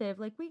perceptive.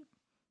 Like we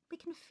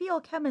can feel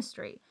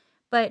chemistry.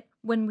 But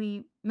when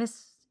we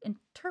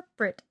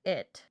misinterpret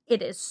it,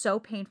 it is so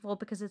painful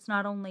because it's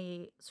not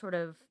only sort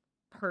of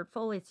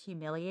hurtful, it's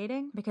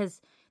humiliating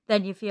because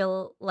then you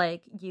feel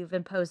like you've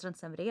imposed on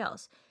somebody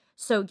else.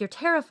 So you're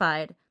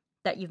terrified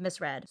that you've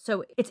misread.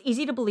 So it's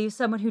easy to believe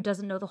someone who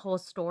doesn't know the whole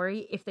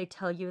story if they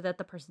tell you that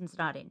the person's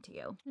not into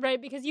you. Right,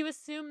 because you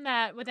assume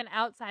that with an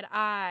outside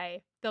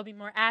eye, they'll be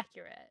more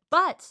accurate.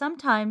 But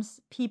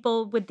sometimes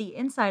people with the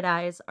inside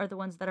eyes are the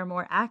ones that are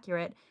more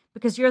accurate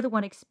because you're the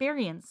one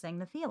experiencing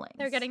the feelings.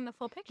 They're getting the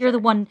full picture. You're the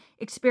one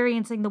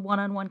experiencing the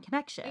one-on-one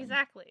connection.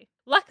 Exactly.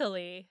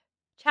 Luckily,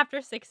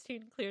 chapter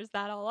 16 clears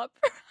that all up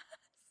for us.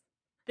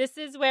 This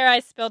is where I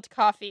spilled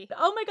coffee.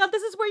 Oh my god,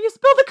 this is where you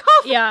spilled the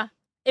coffee! Yeah.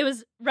 It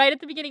was right at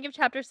the beginning of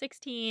chapter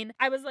 16.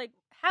 I was like,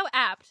 how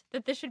apt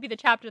that this should be the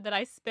chapter that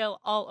I spill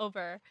all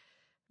over.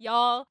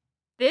 Y'all,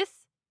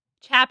 this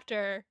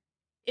chapter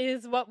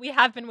is what we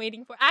have been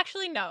waiting for.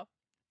 Actually, no.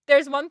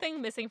 There's one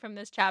thing missing from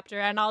this chapter,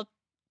 and I'll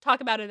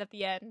talk about it at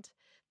the end.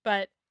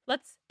 But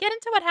let's get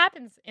into what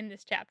happens in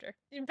this chapter.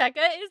 Becca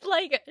is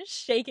like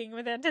shaking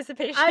with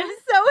anticipation. I'm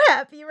so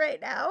happy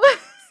right now.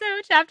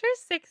 So, chapter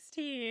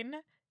 16.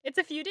 It's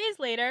a few days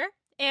later,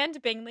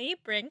 and Bingley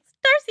brings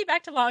Darcy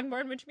back to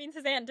Longbourn, which means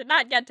his aunt did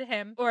not get to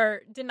him,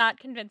 or did not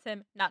convince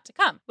him not to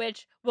come,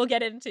 which we'll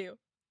get into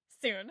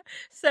soon.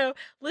 So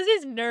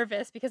Lizzie's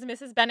nervous because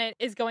Mrs. Bennet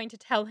is going to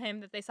tell him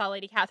that they saw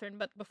Lady Catherine,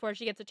 but before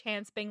she gets a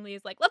chance, Bingley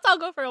is like, let's all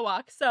go for a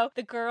walk. So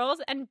the girls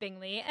and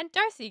Bingley and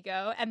Darcy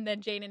go, and then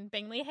Jane and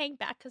Bingley hang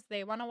back because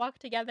they want to walk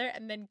together,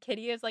 and then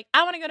Kitty is like,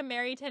 I want to go to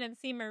Meryton and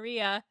see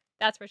Maria.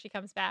 That's where she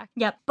comes back.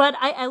 Yep, but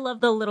I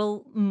love the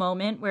little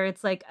moment where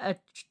it's like a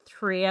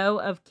trio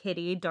of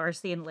Kitty,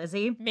 Darcy, and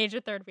Lizzie. Major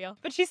third wheel.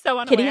 But she's so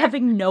unaware. Kitty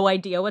having no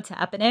idea what's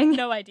happening.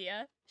 No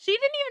idea. She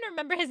didn't even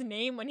remember his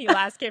name when he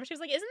last came. She was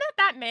like, isn't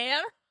that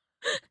man?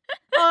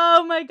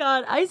 Oh my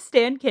god, I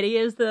stand Kitty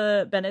as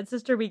the Bennet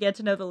sister we get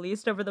to know the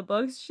least over the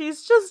books.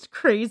 She's just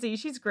crazy.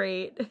 She's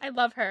great. I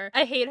love her.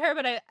 I hate her,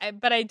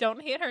 but I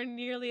don't hate her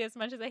nearly as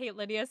much as I hate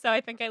Lydia, so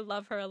I think I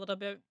love her a little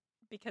bit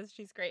because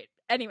she's great.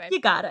 Anyway. You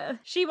gotta.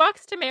 She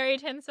walks to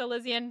Meryton, so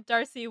Lizzie and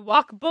Darcy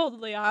walk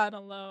boldly on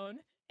alone.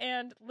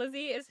 And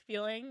Lizzie is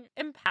feeling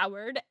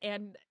empowered,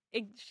 and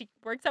she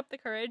works up the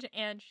courage,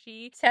 and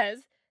she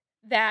says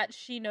that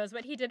she knows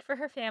what he did for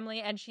her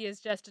family and she is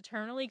just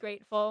eternally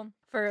grateful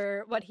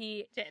for what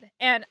he did.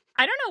 And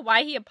I don't know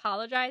why he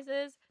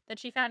apologizes that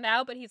she found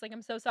out, but he's like,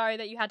 I'm so sorry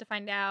that you had to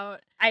find out.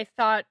 I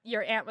thought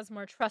your aunt was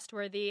more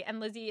trustworthy. And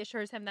Lizzie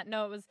assures him that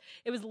no,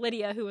 it was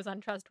Lydia who was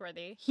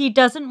untrustworthy. He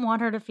doesn't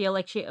want her to feel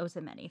like she owes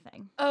him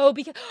anything. Oh,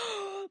 because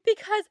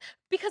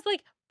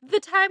like the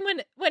time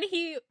when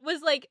he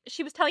was like,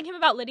 she was telling him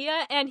about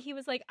Lydia and he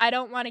was like, I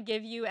don't want to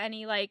give you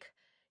any like,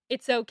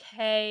 it's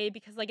okay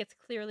because like it's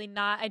clearly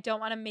not. I don't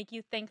want to make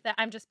you think that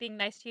I'm just being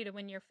nice to you to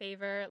win your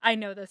favor. I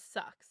know this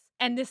sucks.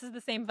 And this is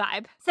the same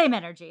vibe. Same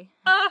energy.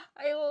 I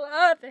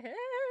love him.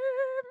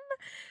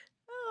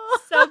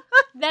 So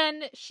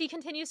then she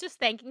continues just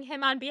thanking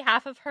him on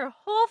behalf of her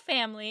whole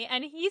family.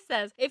 And he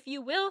says, if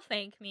you will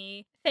thank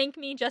me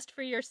just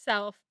for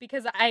yourself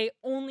because I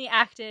only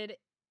acted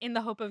in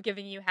the hope of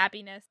giving you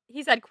happiness.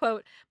 He said,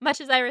 quote,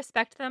 much as I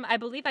respect them, I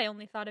believe I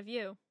only thought of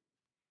you.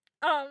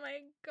 Oh my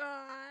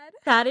God.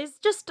 That is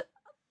just,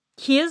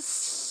 he is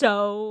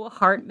so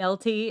heart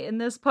melty in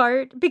this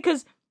part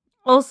because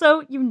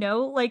also, you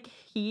know, like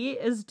he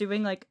is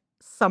doing like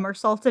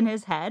somersaults in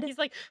his head. He's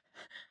like,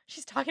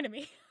 she's talking to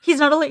me. He's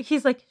not only,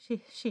 he's like,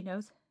 she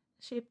knows.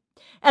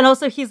 And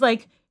also he's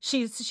like,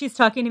 she's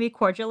talking to me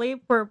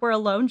cordially. We're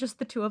alone, just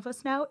the two of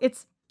us now.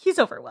 He's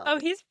overwhelmed. Oh,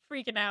 he's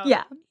freaking out.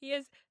 Yeah. He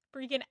is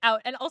freaking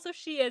out. And also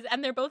she is,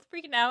 and they're both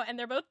freaking out and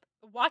they're both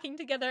walking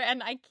together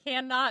and I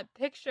cannot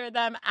picture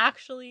them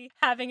actually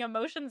having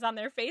emotions on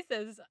their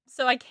faces.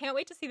 So I can't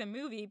wait to see the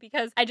movie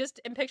because I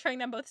just am picturing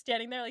them both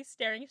standing there like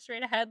staring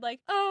straight ahead like,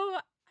 oh,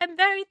 I'm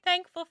very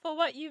thankful for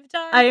what you've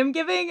done. I am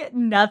giving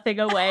nothing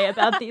away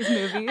about these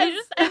movies.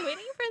 I'm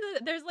waiting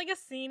for there's like a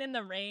scene in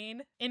the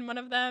rain in one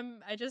of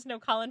them. I just know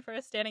Colin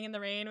Firth standing in the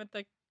rain with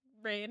the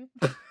rain.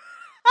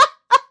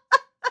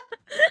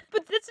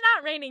 But it's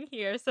not raining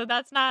here, so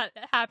that's not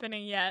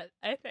happening yet,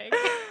 I think.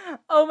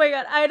 Oh my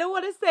God. I don't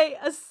want to say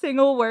a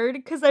single word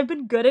because I've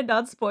been good at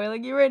not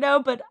spoiling you right now,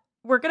 but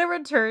we're going to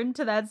return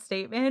to that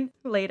statement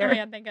later. Oh,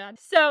 yeah, thank God.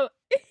 So,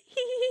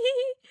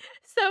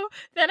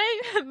 then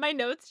my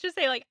notes just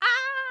say like,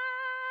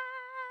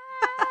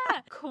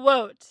 ah!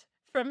 Quote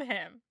from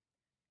him.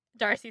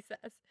 Darcy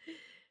says,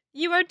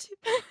 you are too...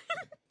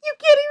 You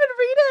can't even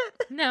read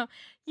it. No,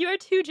 you are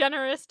too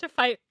generous to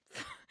fight...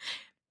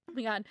 Oh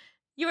my God.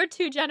 You are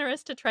too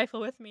generous to trifle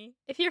with me.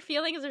 If your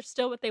feelings are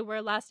still what they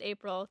were last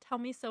April, tell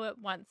me so at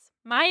once.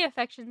 My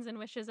affections and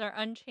wishes are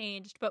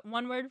unchanged, but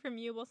one word from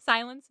you will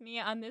silence me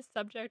on this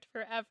subject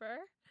forever.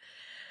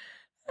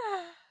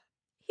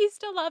 He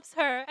still loves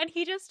her, and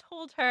he just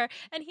told her,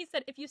 and he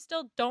said, if you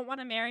still don't want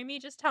to marry me,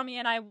 just tell me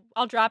and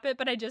I'll drop it,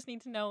 but I just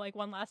need to know, like,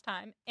 one last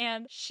time.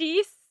 And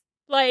she's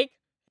like,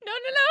 no,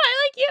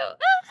 I like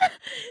you.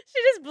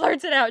 She just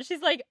blurts it out.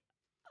 She's like,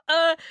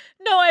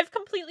 no, I've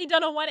completely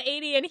done a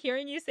 180 and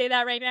hearing you say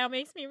that right now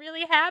makes me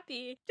really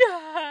happy.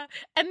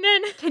 And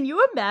then... Can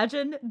you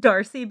imagine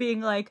Darcy being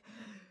like,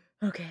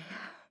 okay,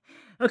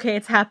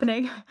 it's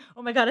happening.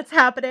 Oh my God, it's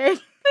happening.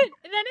 But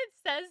then it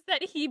says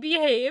that he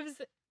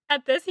behaves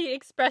at this. He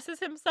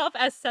expresses himself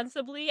as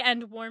sensibly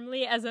and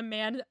warmly as a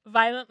man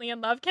violently in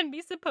love can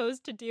be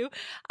supposed to do.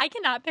 I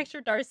cannot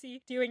picture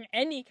Darcy doing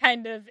any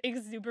kind of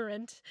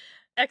exuberant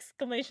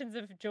exclamations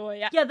of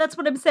joy. Yeah, that's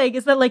what I'm saying,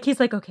 is that like he's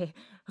like, okay,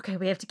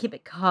 we have to keep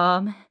it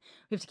calm.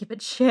 We have to keep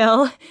it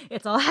chill.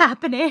 It's all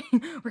happening.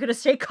 We're gonna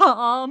stay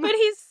calm. But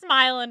he's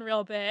smiling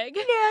real big.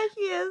 Yeah,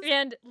 he is.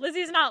 And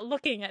Lizzie's not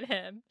looking at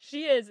him.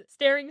 She is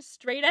staring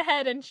straight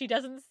ahead and she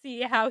doesn't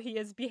see how he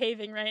is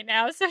behaving right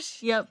now. So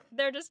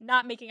they're just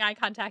not making eye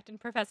contact and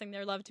professing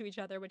their love to each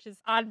other, which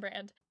is on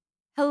brand.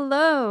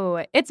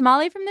 Hello, it's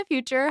Molly from the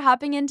future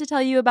hopping in to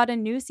tell you about a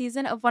new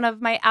season of one of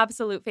my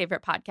absolute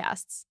favorite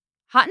podcasts.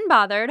 Hot and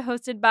Bothered,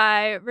 hosted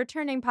by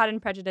returning Pod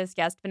and Prejudice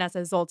guest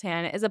Vanessa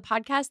Zoltan, is a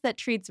podcast that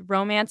treats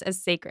romance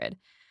as sacred.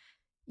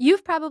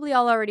 You've probably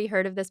all already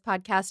heard of this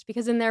podcast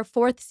because in their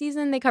 4th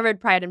season, they covered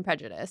Pride and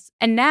Prejudice.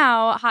 And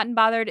now, Hot and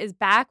Bothered is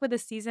back with a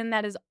season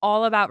that is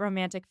all about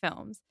romantic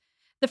films.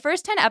 The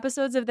first 10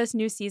 episodes of this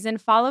new season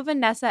follow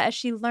Vanessa as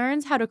she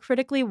learns how to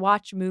critically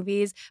watch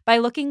movies by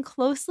looking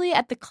closely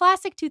at the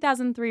classic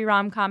 2003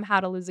 rom-com How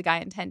to Lose a Guy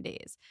in 10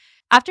 Days.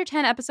 After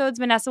 10 episodes,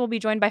 Vanessa will be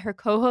joined by her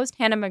co-host,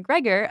 Hannah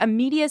McGregor, a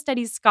media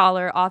studies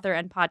scholar, author,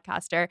 and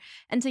podcaster.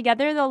 And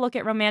together they'll look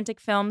at romantic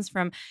films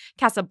from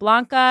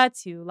Casablanca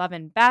to Love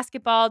and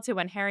Basketball to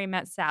When Harry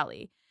Met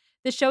Sally.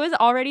 The show is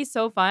already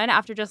so fun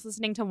after just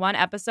listening to one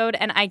episode,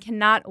 and I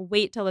cannot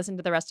wait to listen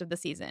to the rest of the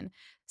season.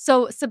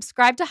 So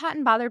subscribe to Hot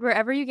and Bothered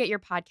wherever you get your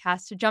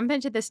podcasts to jump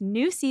into this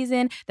new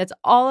season that's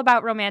all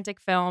about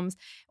romantic films,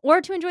 or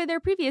to enjoy their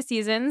previous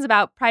seasons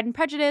about Pride and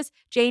Prejudice,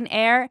 Jane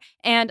Eyre,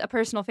 and a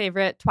personal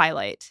favorite,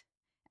 Twilight.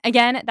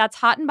 Again, that's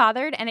Hot and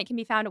Bothered, and it can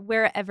be found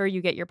wherever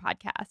you get your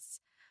podcasts.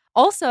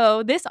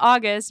 Also, this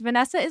August,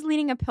 Vanessa is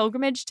leading a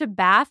pilgrimage to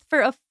Bath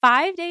for a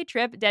 5-day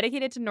trip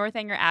dedicated to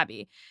Northanger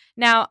Abbey.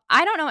 Now,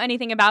 I don't know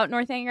anything about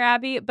Northanger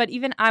Abbey, but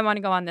even I want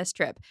to go on this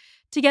trip.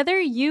 Together,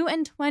 you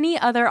and 20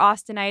 other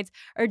Austinites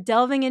are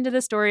delving into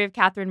the story of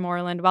Catherine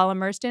Morland while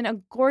immersed in a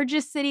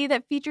gorgeous city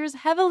that features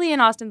heavily in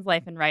Austen's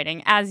life and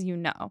writing, as you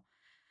know.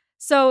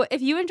 So,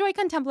 if you enjoy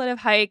contemplative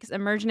hikes,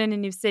 immersion in a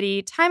new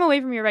city, time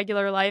away from your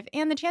regular life,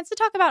 and the chance to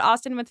talk about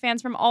Austin with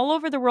fans from all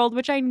over the world,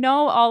 which I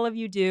know all of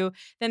you do,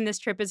 then this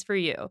trip is for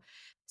you.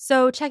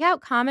 So, check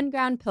out Common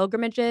Ground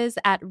Pilgrimages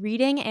at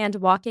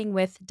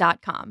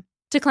readingandwalkingwith.com.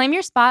 To claim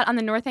your spot on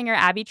the Northanger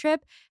Abbey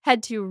trip,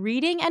 head to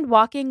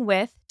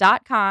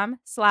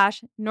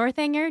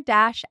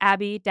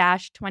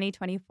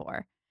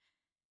readingandwalkingwith.com/Northanger-Abbey-2024.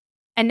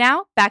 And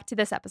now, back to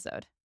this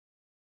episode.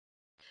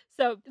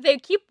 So they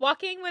keep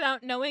walking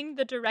without knowing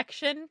the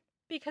direction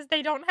because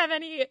they don't have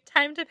any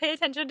time to pay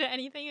attention to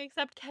anything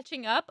except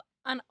catching up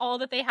on all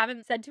that they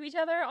haven't said to each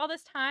other all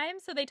this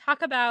time. So they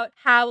talk about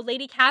how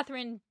Lady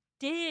Catherine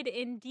did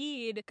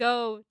indeed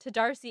go to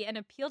Darcy and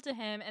appeal to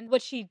him. And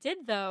what she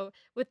did, though,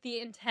 with the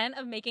intent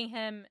of making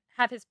him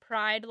have his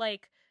pride,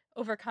 like,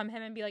 overcome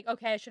him and be like,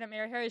 okay, I shouldn't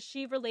marry her, is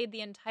she relayed the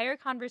entire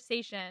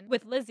conversation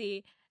with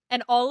Lizzie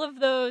and all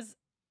of those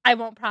I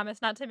won't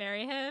promise not to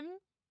marry him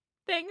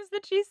things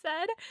that she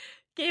said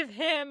gave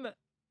him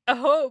a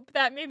hope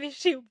that maybe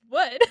she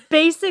would.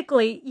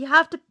 Basically, you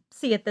have to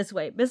see it this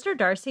way. Mr.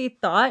 Darcy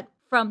thought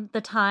from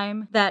the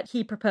time that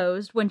he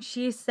proposed, when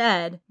she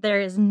said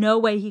there is no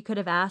way he could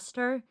have asked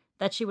her,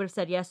 that she would have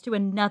said yes to,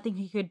 and nothing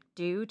he could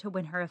do to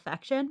win her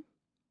affection.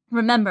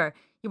 Remember,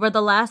 you are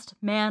the last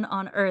man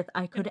on earth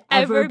I could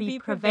ever be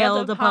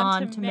prevailed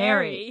upon to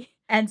marry.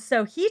 And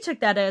so he took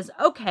that as,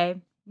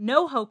 okay,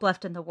 no hope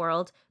left in the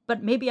world,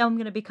 but maybe I'm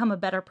going to become a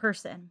better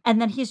person. And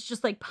then he's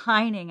just like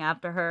pining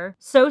after her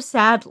so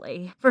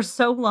sadly for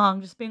so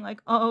long, just being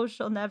like, oh,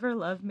 she'll never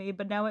love me,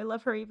 but now I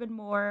love her even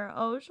more.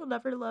 Oh, she'll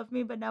never love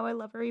me, but now I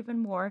love her even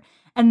more.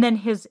 And then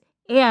his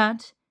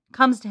aunt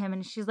comes to him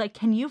and she's like,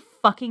 can you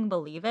fucking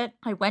believe it?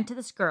 I went to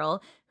this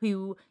girl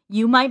who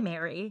you might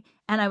marry,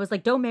 and I was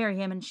like, don't marry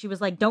him. And she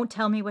was like, don't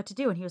tell me what to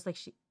do. And he was like,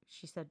 she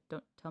said,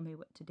 don't tell me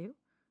what to do?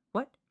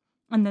 What?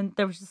 And then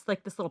there was just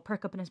like this little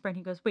perk up in his brain.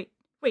 He goes, wait,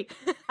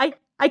 I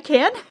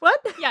can?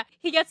 What? Yeah,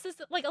 he gets this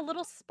like a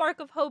little spark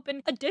of hope.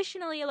 And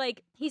additionally,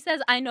 like, he says,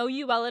 I know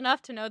you well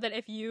enough to know that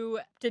if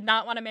you did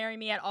not want to marry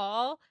me at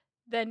all,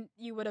 then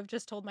you would have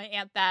just told my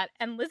aunt that.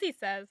 And Lizzie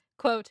says,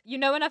 quote, you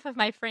know enough of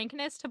my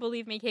frankness to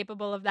believe me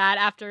capable of that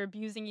after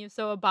abusing you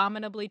so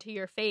abominably to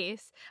your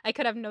face. I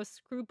could have no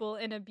scruple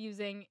in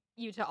abusing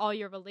you to all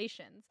your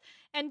relations.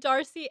 And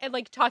Darcy, and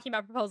like talking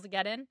about proposal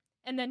get-in,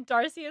 and then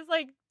Darcy is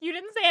like, you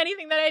didn't say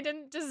anything that I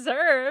didn't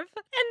deserve.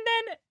 And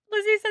then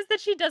Lizzie says that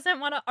she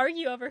doesn't want to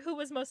argue over who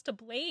was most to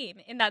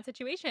blame in that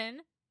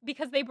situation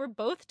because they were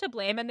both to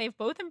blame and they've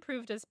both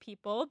improved as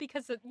people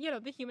because of, you know,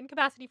 the human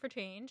capacity for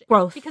change.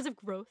 Growth. Because of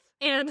growth.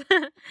 And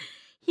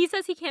he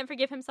says he can't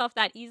forgive himself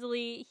that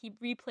easily. He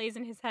replays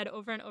in his head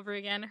over and over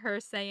again her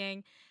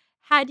saying,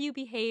 had you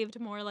behaved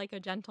more like a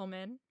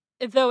gentleman?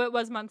 Though it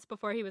was months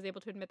before he was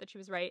able to admit that she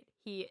was right,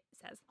 he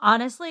says.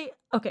 Honestly,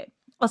 okay,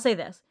 I'll say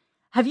this.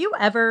 Have you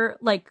ever,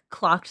 like,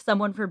 clocked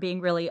someone for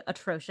being really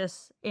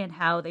atrocious in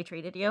how they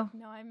treated you?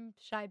 No, I'm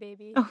shy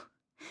baby. Oh.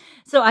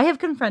 So I have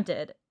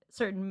confronted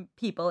certain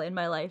people in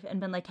my life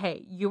and been like,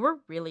 hey, you were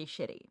really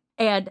shitty.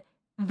 And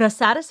the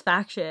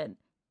satisfaction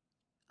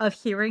of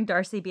hearing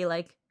Darcy be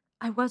like,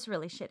 I was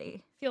really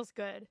shitty. Feels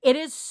good. It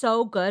is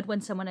so good when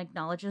someone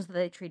acknowledges that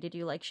they treated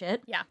you like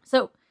shit. Yeah.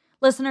 So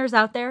listeners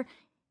out there,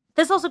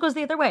 this also goes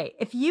the other way.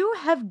 If you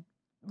have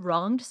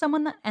wronged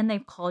someone and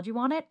they've called you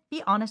on it,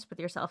 be honest with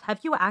yourself. Have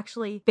you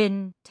actually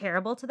been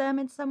terrible to them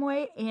in some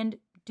way? And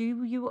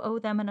do you owe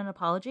them an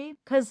apology?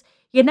 Because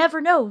you never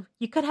know.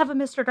 You could have a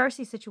Mr.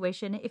 Darcy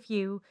situation if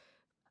you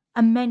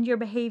amend your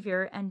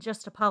behavior and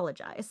just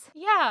apologize.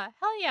 Yeah,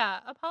 hell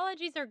yeah.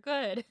 Apologies are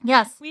good.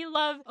 Yes. We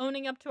love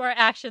owning up to our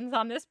actions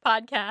on this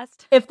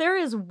podcast. If there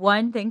is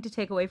one thing to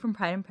take away from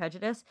Pride and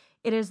Prejudice,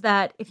 it is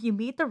that if you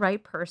meet the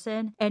right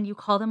person and you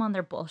call them on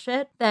their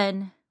bullshit,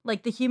 then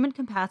like the human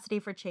capacity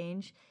for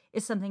change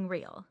is something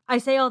real. I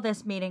say all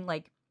this meaning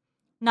like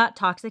not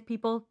toxic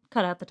people,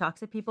 cut out the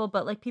toxic people,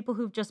 but like people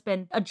who've just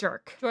been a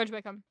jerk. George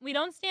Wickham. We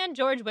don't stand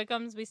George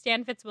Wickhams, we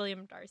stand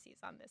Fitzwilliam Darcy's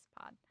on this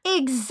pod.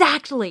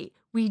 Exactly.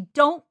 We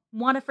don't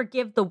want to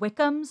forgive the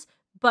Wickhams,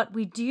 but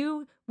we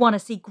do want to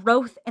see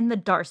growth in the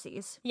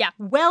Darcys. Yeah.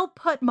 Well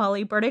put,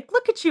 Molly Burdick.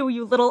 Look at you,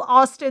 you little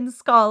Austen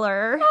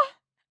scholar.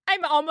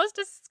 I'm almost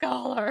a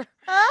scholar.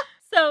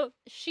 So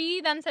she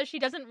then says she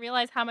doesn't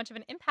realize how much of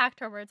an impact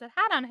her words had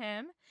had on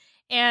him.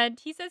 And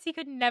he says he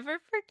could never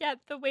forget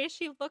the way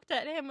she looked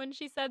at him when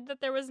she said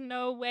that there was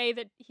no way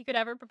that he could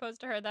ever propose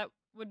to her that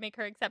would make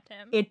her accept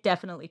him. It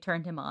definitely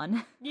turned him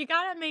on. You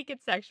gotta make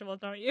it sexual,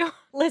 don't you?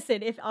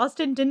 Listen, if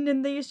Austen didn't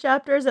in these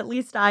chapters, at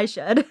least I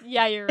should.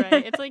 Yeah, you're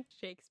right. It's like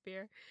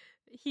Shakespeare.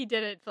 He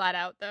did it flat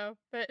out, though.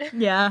 But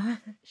yeah.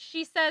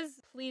 She says,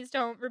 please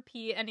don't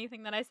repeat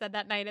anything that I said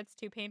that night. It's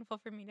too painful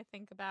for me to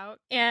think about.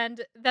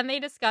 And then they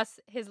discuss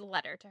his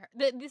letter to her.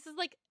 This is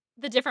like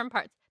the different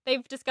parts.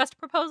 They've discussed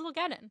proposal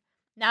get-in.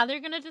 Now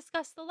they're going to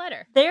discuss the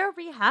letter. They're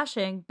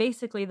rehashing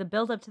basically the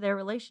build-up to their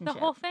relationship.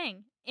 The whole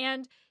thing.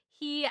 And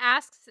he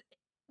asks,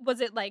 was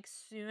it like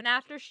soon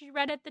after she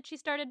read it that she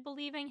started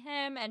believing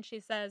him? And she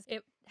says,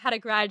 it had a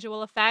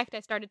gradual effect. I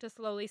started to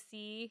slowly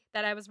see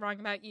that I was wrong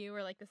about you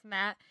or like this and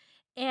that.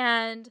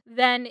 And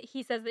then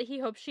he says that he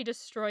hopes she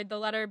destroyed the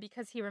letter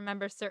because he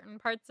remembers certain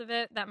parts of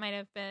it that might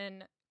have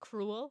been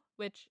cruel,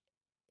 which,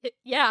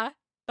 yeah,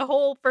 the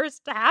whole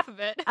first half of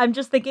it. I'm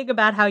just thinking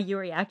about how you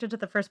reacted to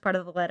the first part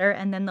of the letter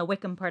and then the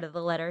Wickham part of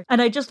the letter.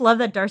 And I just love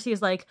that Darcy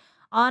is like,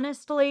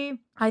 honestly,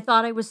 I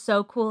thought I was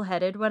so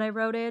cool-headed when I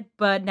wrote it,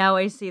 but now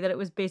I see that it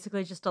was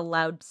basically just a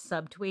loud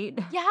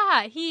subtweet.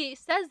 Yeah, he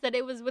says that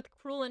it was with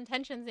cruel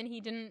intentions and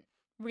he didn't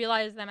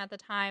realize them at the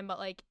time, but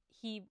like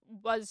he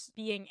was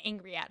being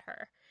angry at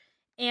her.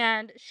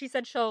 And she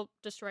said she'll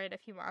destroy it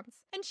if he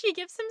wants. And she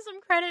gives him some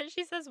credit.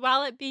 She says,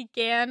 while it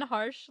began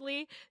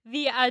harshly,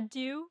 the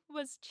adieu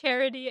was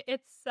charity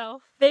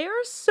itself. They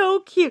are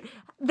so cute.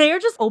 They are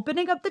just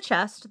opening up the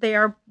chest. They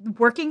are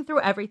working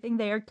through everything.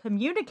 They are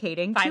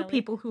communicating to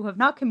people who have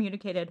not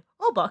communicated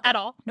all book. At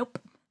all. Nope.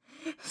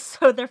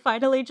 So they're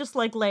finally just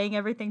like laying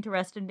everything to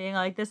rest and being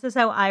like, this is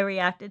how I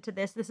reacted to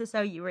this. This is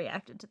how you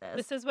reacted to this.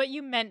 This is what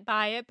you meant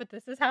by it, but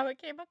this is how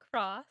it came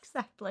across.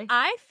 Exactly.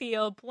 I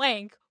feel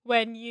blank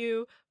when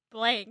you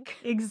blank.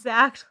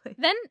 Exactly.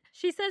 Then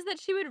she says that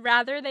she would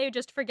rather they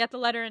just forget the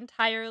letter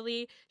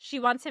entirely. She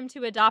wants him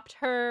to adopt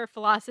her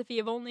philosophy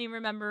of only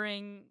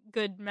remembering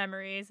good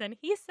memories. And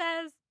he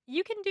says,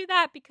 you can do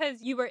that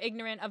because you were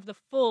ignorant of the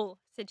full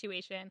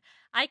situation.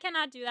 I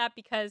cannot do that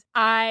because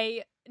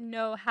I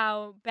know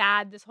how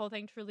bad this whole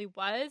thing truly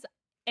was.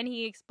 And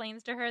he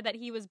explains to her that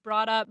he was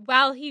brought up,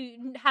 while he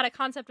had a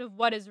concept of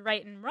what is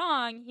right and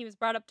wrong, he was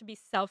brought up to be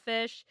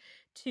selfish,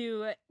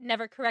 to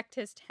never correct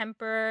his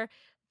temper,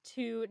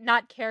 to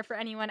not care for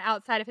anyone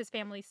outside of his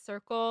family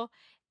circle.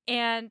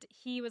 And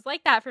he was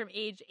like that from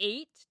age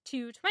 8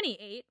 to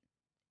 28.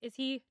 Is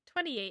he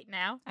 28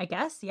 now? I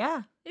guess,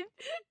 yeah.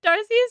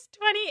 Darcy is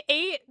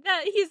 28.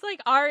 That he's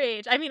like our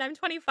age. I mean, I'm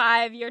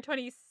 25. You're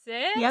 26?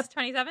 Yep.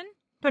 27?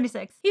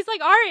 26. He's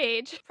like our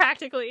age,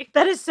 practically.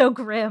 That is so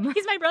grim.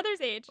 He's my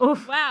brother's age.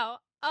 Oof. Wow.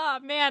 Oh,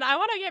 man, I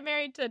want to get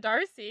married to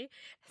Darcy.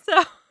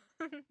 So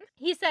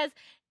he says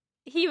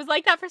he was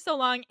like that for so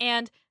long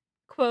and,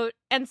 quote,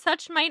 and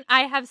such might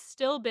I have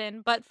still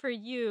been, but for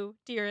you,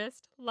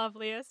 dearest,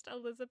 loveliest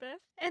Elizabeth.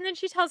 And then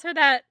she tells her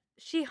that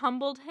she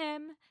humbled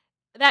him,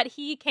 that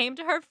he came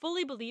to her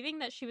fully believing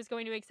that she was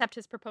going to accept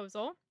his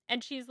proposal.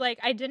 And she's like,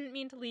 I didn't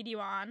mean to lead you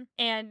on,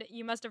 and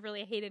you must have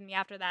really hated me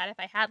after that if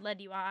I had led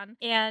you on.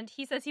 And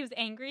he says he was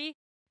angry,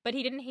 but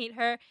he didn't hate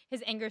her.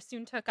 His anger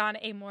soon took on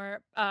a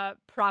more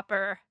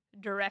proper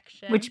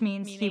direction. Which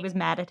means he was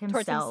mad at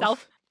himself. Towards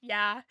himself.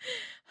 Yeah.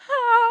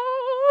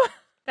 Oh,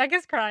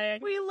 Becca's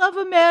crying. We love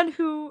a man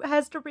who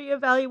has to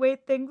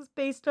reevaluate things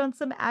based on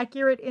some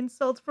accurate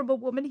insults from a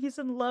woman he's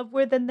in love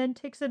with and then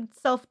takes a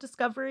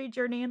self-discovery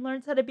journey and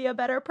learns how to be a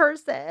better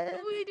person.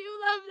 We do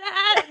love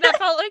that. That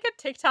felt like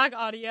a TikTok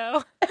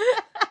audio.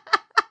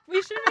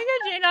 We should make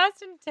a Jane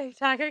Austen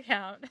TikTok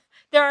account.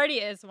 There already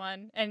is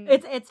one. And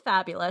it's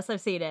fabulous.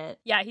 I've seen it.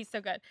 Yeah, he's so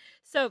good.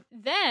 So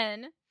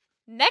then,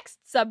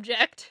 next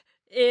subject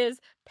is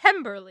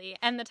Pemberley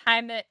and the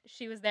time that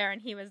she was there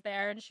and he was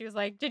there, and she was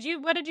like,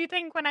 what did you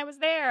think when I was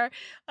there?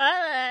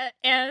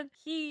 And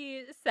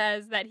he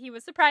says that he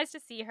was surprised to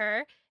see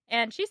her,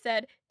 and she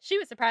said she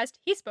was surprised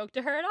he spoke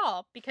to her at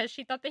all because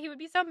she thought that he would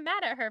be so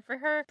mad at her for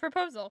her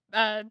proposal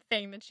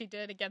thing that she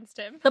did against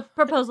him. The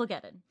proposal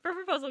getting. For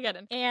proposal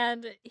getting.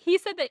 And he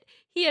said that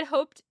he had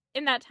hoped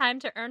in that time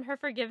to earn her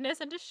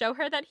forgiveness and to show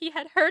her that he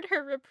had heard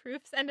her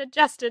reproofs and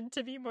adjusted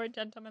to be more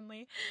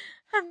gentlemanly.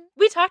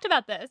 We talked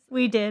about this.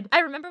 We did. I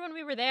remember when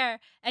we were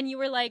there and you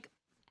were like,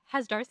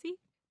 has Darcy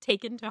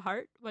taken to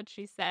heart what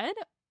she said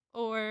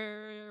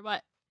or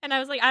what? And I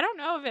was like, I don't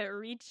know if it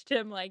reached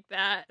him like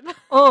that.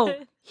 Oh,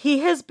 he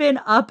has been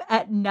up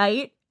at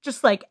night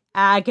just like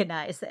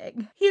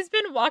agonizing. He's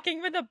been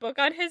walking with a book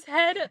on his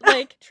head,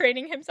 like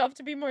training himself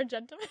to be more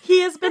gentle.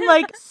 He has been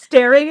like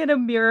staring in a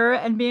mirror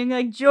and being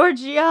like,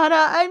 Georgiana,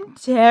 I'm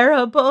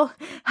terrible.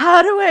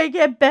 How do I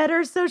get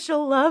better so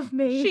she'll love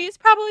me? She's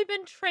probably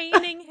been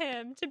training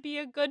him to be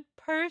a good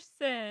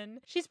person.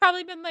 She's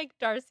probably been like,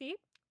 Darcy,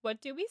 what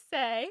do we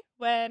say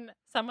when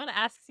someone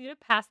asks you to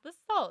pass the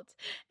salt?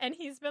 And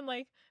he's been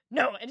like,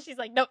 no. And she's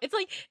like, no. It's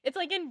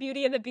like in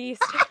Beauty and the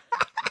Beast.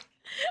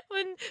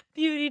 When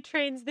Beauty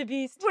trains the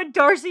Beast. When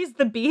Darcy's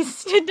the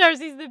Beast. When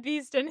Darcy's the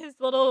Beast and his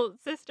little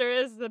sister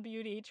is the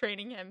Beauty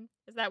training him.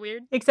 Is that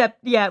weird? Except,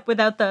 yeah,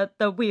 without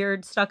the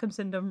weird Stockholm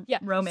Syndrome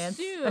romance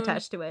soon,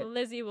 attached to it.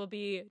 Lizzie will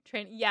be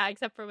trained. Yeah,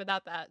 except for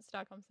without that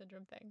Stockholm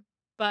Syndrome thing.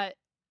 But,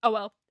 oh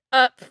well.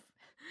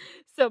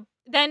 So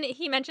then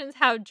he mentions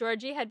how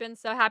Georgie had been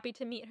so happy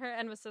to meet her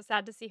and was so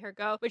sad to see her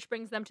go, which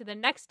brings them to the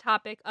next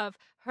topic of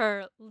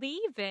her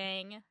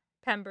leaving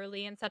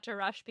Pemberley in such a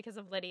rush because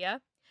of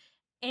Lydia.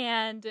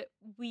 And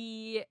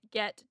we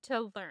get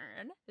to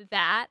learn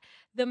that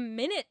the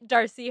minute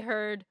Darcy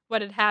heard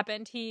what had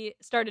happened, he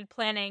started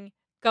planning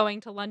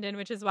going to London,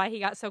 which is why he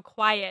got so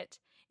quiet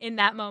in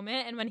that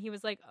moment. And when he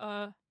was like,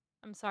 I'm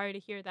sorry to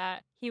hear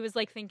that, he was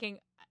like thinking,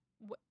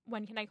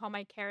 when can I call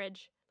my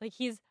carriage? Like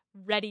he's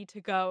ready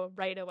to go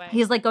right away.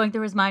 He's like going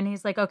through his mind. And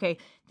he's like, okay,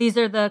 these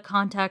are the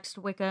contacts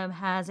Wickham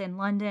has in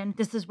London.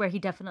 This is where he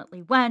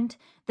definitely went.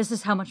 This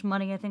is how much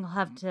money I think I'll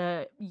have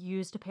to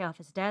use to pay off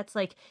his debts.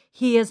 Like,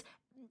 he is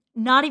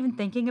not even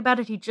thinking about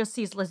it. He just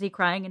sees Lizzie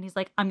crying and he's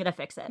like, I'm going to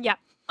fix it. Yeah.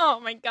 Oh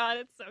my God,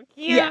 it's so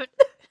cute. Yeah.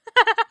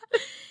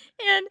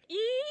 And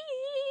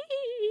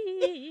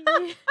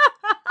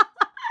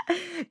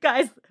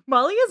guys,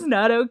 Molly is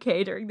not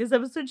okay during this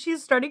episode.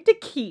 She's starting to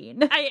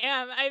keen.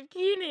 I'm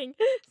keening.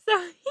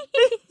 So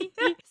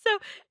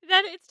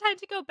then it's time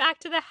to go back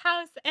to the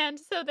house, and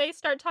so they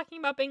start talking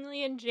about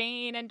Bingley and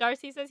Jane, and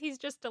Darcy says he's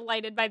just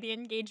delighted by the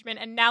engagement,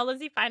 and now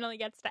Lizzie finally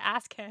gets to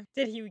ask him,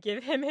 did you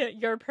give him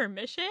your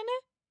permission?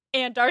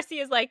 And Darcy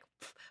is like,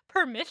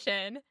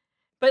 permission?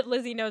 But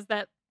Lizzie knows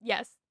that,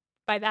 yes,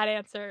 by that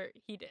answer,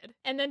 he did.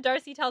 And then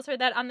Darcy tells her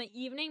that on the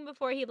evening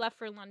before he left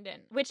for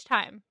London, which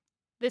time?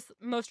 This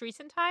most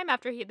recent time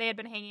after they had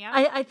been hanging out?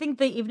 I think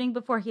the evening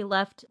before he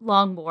left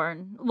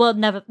Longbourn, well,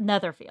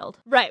 Netherfield.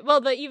 Right.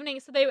 Well, the evening,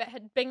 so they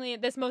had Bingley,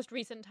 this most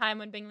recent time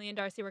when Bingley and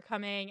Darcy were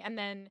coming, and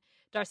then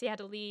Darcy had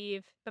to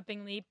leave, but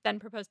Bingley then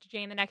proposed to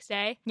Jane the next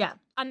day. Yeah.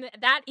 On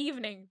that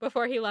evening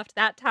before he left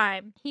that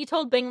time, he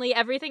told Bingley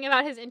everything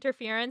about his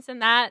interference in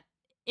that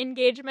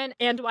engagement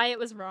and why it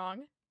was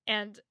wrong.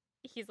 And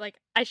he's like,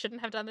 I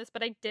shouldn't have done this,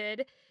 but I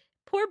did.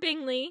 Poor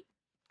Bingley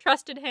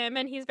trusted him,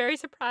 and he's very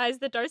surprised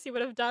that Darcy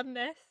would have done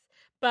this.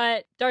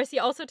 But Darcy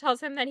also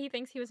tells him that he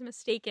thinks he was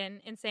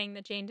mistaken in saying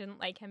that Jane didn't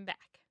like him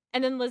back.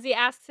 And then Lizzie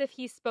asks if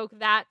he spoke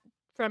that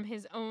from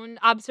his own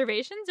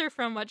observations or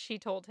from what she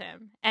told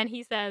him. And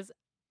he says,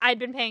 I'd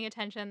been paying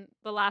attention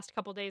the last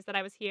couple days that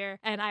I was here,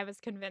 and I was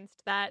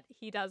convinced that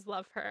he does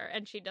love her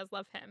and she does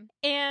love him.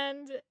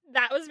 And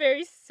that was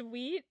very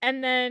sweet.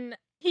 And then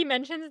he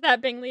mentions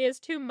that Bingley is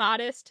too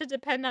modest to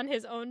depend on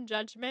his own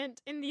judgment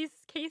in these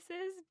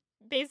cases.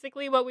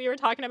 Basically what we were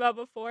talking about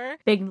before.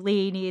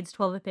 Bingley needs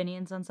 12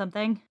 opinions on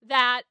something.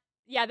 That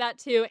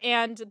too.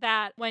 And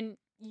that when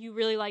you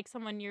really like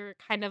someone, you're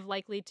kind of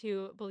likely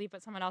to believe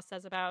what someone else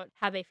says about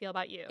how they feel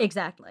about you.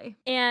 Exactly.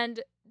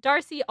 And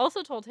Darcy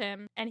also told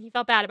him, and he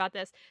felt bad about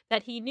this,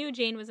 that he knew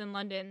Jane was in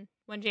London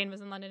when Jane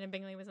was in London and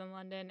Bingley was in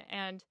London,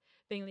 and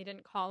Bingley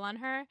didn't call on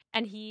her.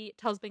 And he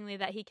tells Bingley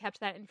that he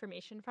kept that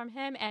information from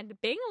him, and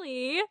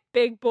Bingley,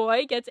 big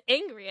boy, gets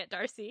angry at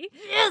Darcy.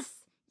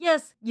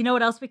 Yes. You know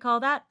what else we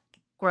call that?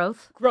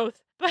 Growth.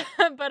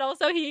 But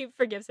also he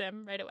forgives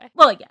him right away.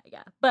 Well,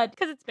 yeah. But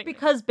because it's Bingley.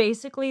 Because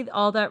basically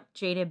all that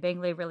Jane and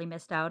Bingley really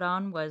missed out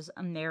on was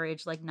a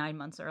marriage like 9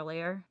 months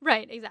earlier.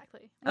 Right,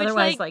 exactly.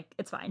 Otherwise,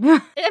 it's fine.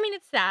 I mean,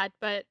 it's sad,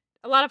 but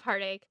a lot of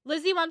heartache.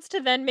 Lizzie wants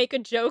to then make a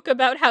joke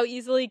about how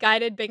easily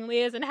guided Bingley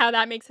is and how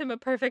that makes him a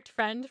perfect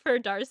friend for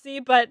Darcy,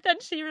 but then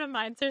she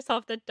reminds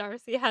herself that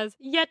Darcy has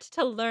yet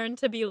to learn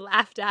to be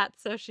laughed at,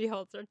 so she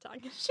holds her tongue.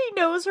 She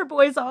knows her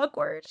boy's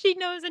awkward. She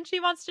knows, and she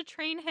wants to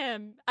train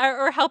him,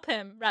 or help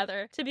him,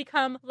 rather, to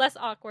become less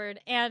awkward.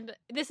 And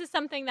this is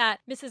something that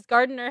Mrs.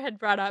 Gardiner had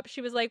brought up.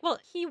 She was like, well,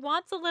 he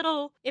wants a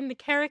little in the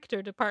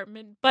character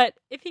department, but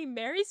if he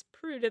marries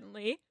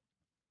prudently,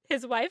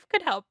 his wife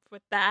could help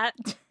with that.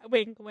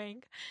 Wink,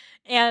 wink.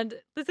 And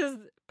this is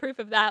proof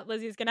of that.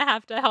 Lizzie's going to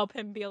have to help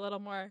him be a little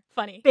more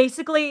funny.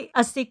 Basically,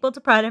 a sequel to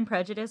Pride and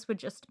Prejudice would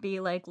just be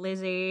like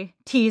Lizzie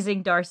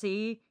teasing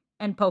Darcy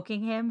and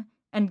poking him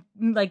and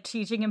like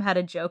teaching him how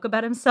to joke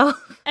about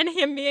himself. And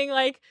him being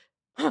like,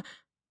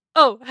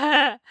 oh,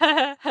 ha,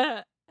 ha,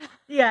 ha.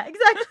 Yeah,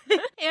 exactly.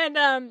 And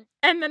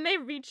then they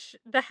reach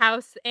the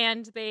house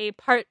and they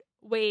part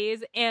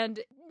ways, and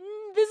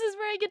this is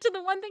where I get to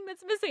the one thing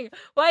that's missing.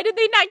 Why did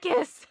they not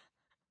kiss?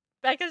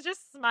 Becca's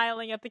just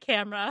smiling at the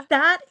camera.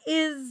 That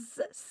is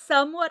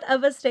somewhat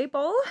of a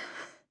staple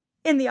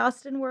in the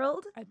Austen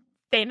world. Are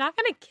they not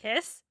gonna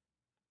kiss?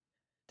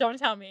 Don't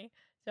tell me.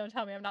 Don't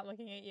tell me I'm not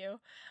looking at you.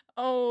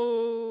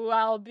 Oh,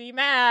 I'll be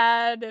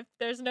mad if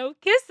there's no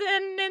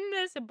kissing in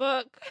this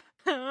book.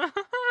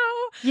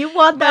 You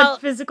want that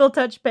physical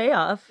touch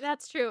payoff.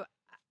 That's true.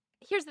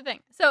 Here's the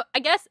thing. So I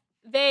guess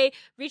they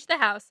reach the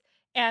house,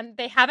 and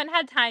they haven't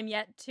had time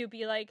yet to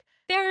be like,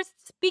 they're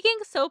speaking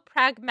so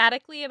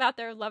pragmatically about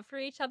their love for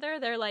each other.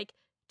 They're like,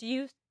 do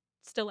you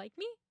still like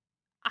me?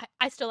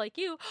 I still like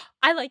you.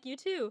 I like you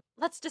too.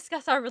 Let's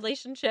discuss our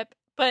relationship.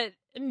 But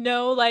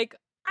no, like,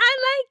 I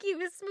like you.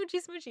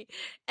 It's smoochy.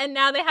 And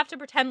now they have to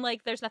pretend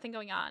like there's nothing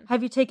going on.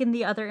 Have you taken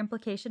the other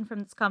implication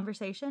from this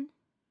conversation?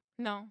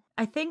 No.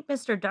 I think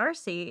Mr.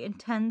 Darcy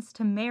intends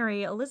to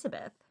marry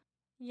Elizabeth.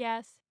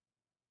 Yes.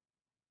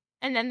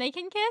 And then they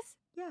can kiss?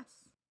 Yes.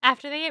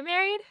 After they get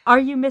married? Are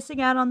you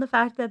missing out on the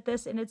fact that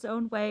this, in its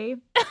own way,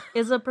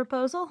 is a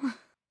proposal?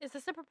 Is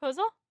this a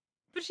proposal?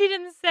 But she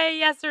didn't say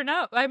yes or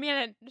no. I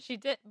mean, she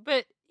did,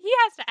 but he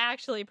has to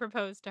actually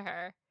propose to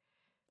her.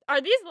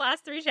 Are these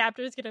last 3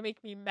 chapters going to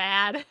make me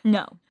mad?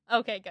 No.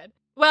 Okay, good.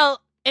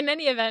 Well, in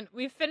any event,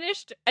 we've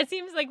finished. It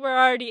seems like we're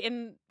already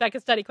in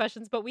Becca's study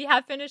questions, but we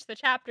have finished the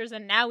chapters,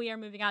 and now we are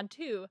moving on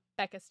to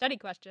Becca's study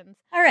questions.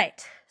 All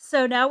right.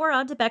 So now we're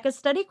on to Becca's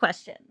study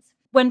questions.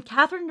 When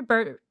Catherine de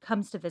Bourgh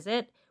comes to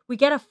visit, we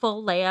get a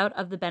full layout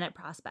of the Bennett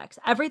prospects.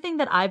 Everything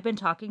that I've been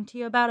talking to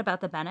you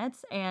about the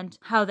Bennets and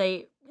how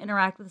they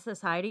interact with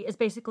society is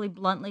basically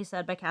bluntly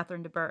said by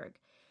Catherine de Bourgh.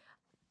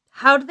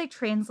 How do they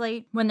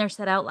translate when they're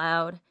said out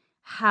loud?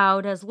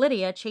 How does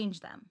Lydia change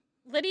them?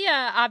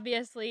 Lydia,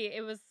 obviously,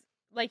 it was,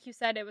 like you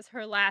said, it was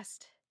her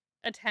last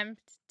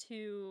attempt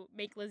to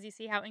make Lizzie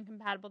see how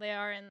incompatible they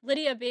are. And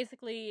Lydia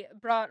basically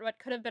brought what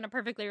could have been a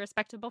perfectly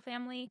respectable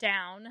family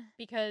down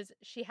because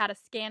she had a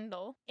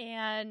scandal.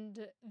 And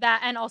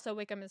also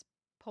Wickham is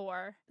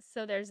poor.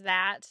 So there's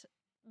that.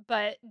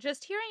 But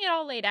just hearing it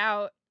all laid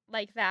out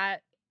like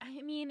that,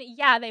 I mean,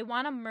 yeah, they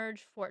want to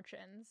merge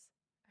fortunes.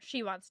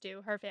 She wants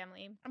to, her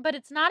family. But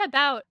it's not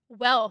about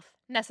wealth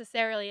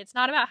necessarily. It's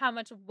not about how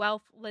much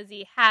wealth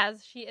Lizzie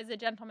has. She is a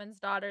gentleman's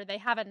daughter. They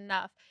have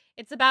enough.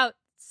 It's about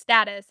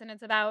status and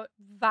it's about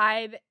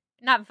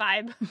not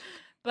vibe,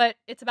 but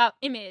it's about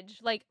image,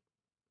 like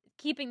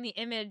keeping the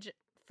image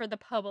for the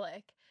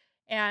public.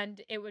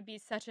 And it would be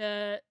such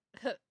a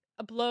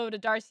blow to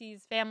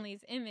Darcy's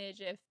family's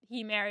image if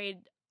he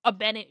married a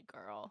Bennett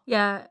girl.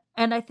 Yeah,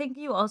 and I think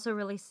you also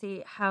really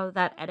see how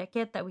that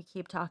etiquette that we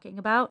keep talking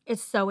about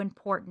is so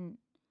important.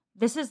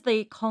 This is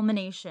the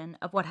culmination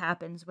of what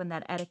happens when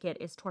that etiquette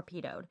is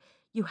torpedoed.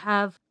 You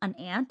have an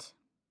aunt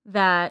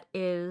that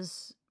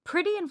is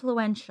pretty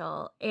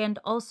influential, and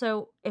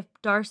also if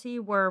Darcy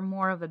were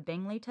more of a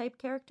Bingley type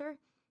character,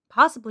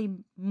 possibly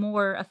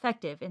more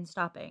effective in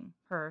stopping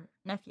her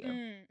nephew.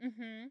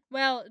 Mm-hmm.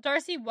 Well,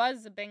 Darcy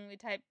was a Bingley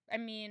type. I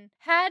mean,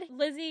 had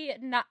Lizzie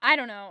not, I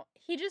don't know,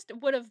 he just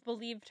would have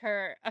believed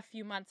her a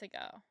few months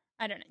ago.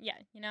 I don't know. Yeah,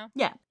 you know?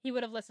 Yeah. He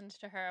would have listened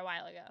to her a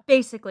while ago.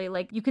 Basically,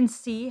 like, you can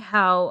see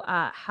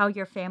how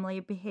your family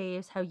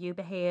behaves, how you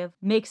behave,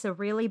 makes a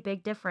really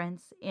big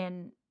difference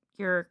in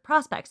your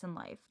prospects in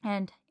life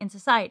and in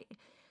society.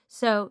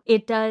 So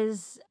it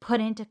does put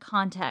into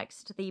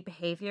context the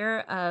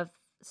behavior of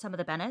some of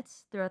the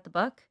Bennets throughout the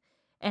book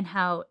and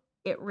how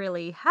it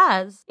really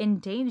has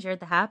endangered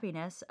the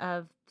happiness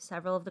of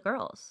several of the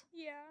girls.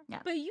 Yeah.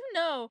 But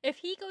if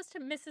he goes to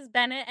Mrs.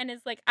 Bennet and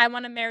is like, I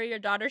want to marry your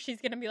daughter, she's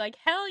going to be like,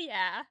 hell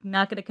yeah.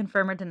 Not going to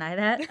confirm or deny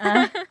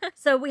that.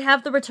 So we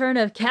have the return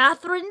of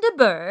Catherine de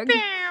Bourgh.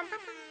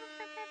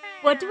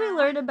 What do we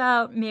learn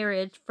about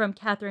marriage from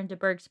Catherine de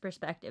Bourgh's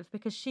perspective?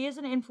 Because she is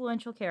an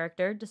influential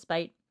character,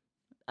 despite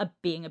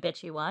being a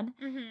bitchy one.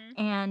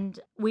 Mm-hmm. And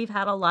we've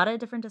had a lot of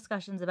different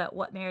discussions about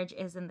what marriage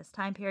is in this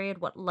time period,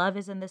 what love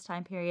is in this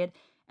time period.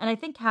 And I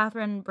think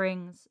Catherine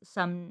brings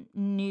some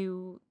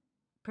new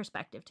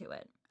perspective to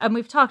it. And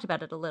we've talked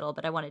about it a little,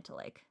 but I wanted to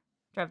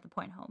drive the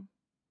point home.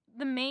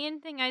 The main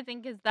thing I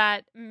think is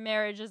that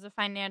marriage is a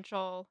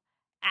financial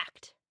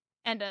act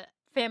and a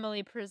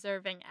family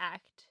preserving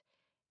act.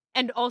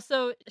 And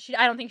also,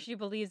 I don't think she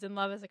believes in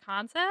love as a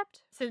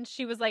concept, since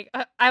she was like,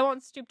 I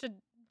won't stoop to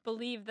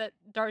believe that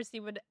Darcy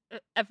would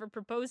ever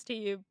propose to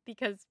you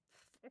because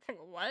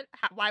what?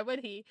 Why would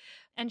he?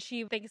 And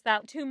she thinks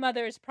that two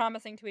mothers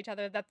promising to each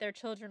other that their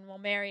children will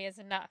marry is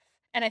enough.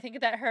 And I think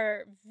that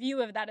her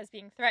view of that is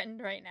being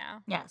threatened right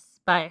now. Yes,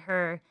 by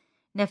her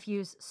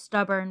nephew's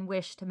stubborn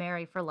wish to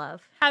marry for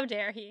love. How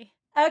dare he?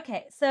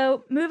 Okay,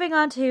 so moving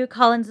on to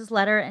Collins's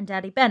letter and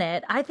Daddy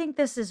Bennett, I think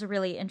this is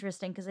really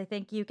interesting because I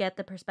think you get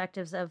the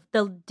perspectives of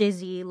the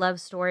Dizzy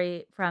love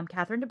story from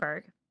Catherine de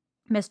Bourgh,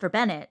 Mr.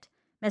 Bennett,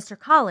 Mr.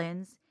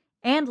 Collins,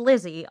 and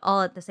Lizzie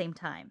all at the same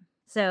time.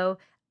 So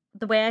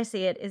the way I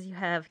see it is you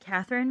have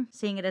Catherine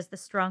seeing it as the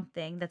strong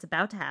thing that's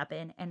about to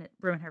happen and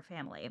ruin her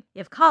family. You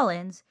have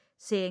Collins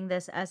seeing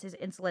this as his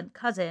insolent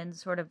cousin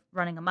sort of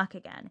running amok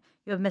again.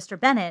 You have Mr.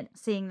 Bennett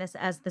seeing this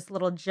as this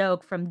little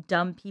joke from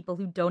dumb people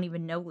who don't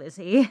even know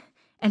Lizzie.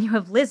 And you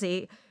have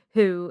Lizzie,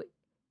 who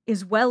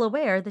is well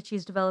aware that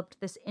she's developed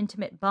this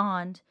intimate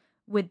bond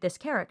with this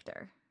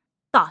character.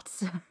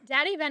 Thoughts?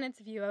 Daddy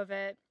Bennett's view of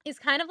it is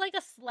kind of like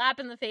a slap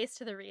in the face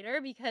to the reader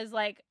because,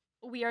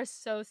 we are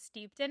so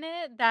steeped in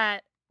it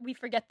that we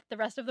forget that the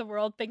rest of the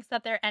world thinks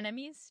that they're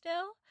enemies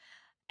still.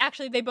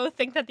 Actually, they both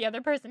think that the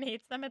other person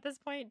hates them at this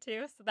point,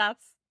 too, so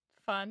that's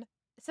fun.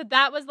 So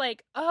that was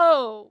like,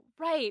 oh,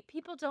 right,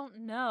 people don't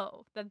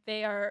know that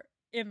they are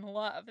in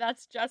love.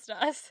 That's just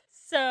us.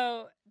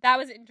 So that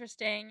was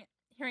interesting.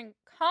 Hearing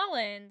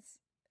Collins,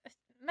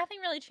 nothing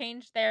really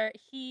changed there.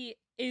 He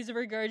is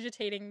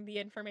regurgitating the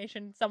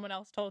information someone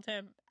else told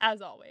him, as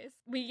always.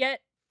 We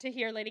get to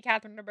hear Lady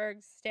Catherine de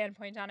Bourgh's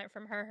standpoint on it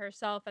from her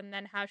herself, and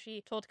then how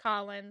she told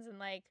Collins and,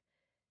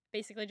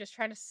 basically just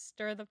trying to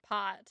stir the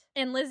pot.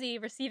 And Lizzie,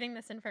 receiving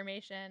this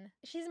information,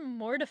 she's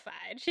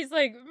mortified. She's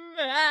like,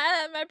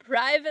 my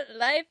private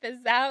life is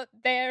out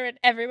there and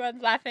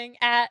everyone's laughing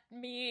at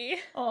me.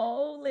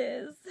 Oh,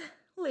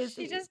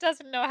 Lizzie. She just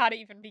doesn't know how to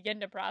even begin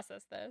to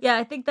process this. Yeah,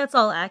 I think that's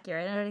all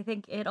accurate. And I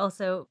think it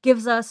also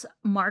gives us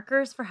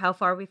markers for how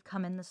far we've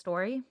come in the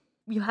story.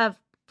 You have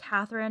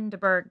Catherine de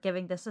Bourgh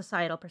giving the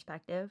societal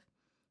perspective.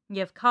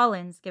 You have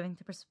Collins giving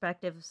the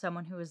perspective of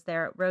someone who was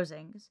there at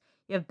Rosings.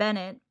 You have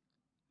Bennett,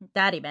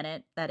 Daddy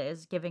Bennett, that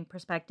is, giving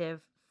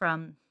perspective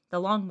from the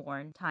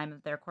Longbourn time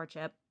of their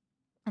courtship.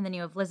 And then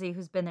you have Lizzie,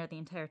 who's been there the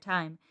entire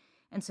time.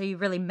 And so you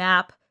really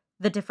map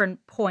the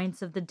different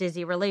points of the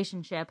Dizzy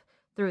relationship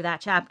through that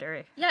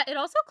chapter. Yeah, it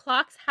also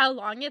clocks how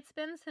long it's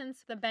been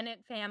since the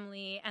Bennett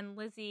family and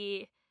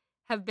Lizzie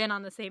have been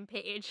on the same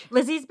page.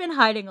 Lizzie's been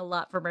hiding a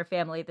lot from her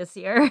family this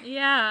year.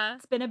 Yeah.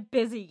 It's been a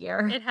busy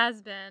year. It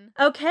has been.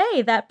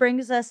 Okay, that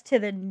brings us to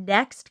the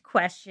next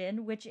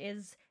question, which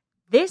is,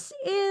 this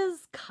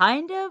is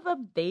kind of a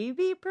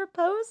baby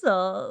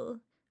proposal.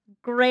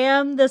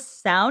 Graham, the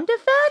sound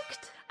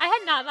effect? I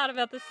had not thought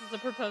about this as a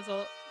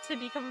proposal, to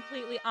be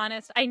completely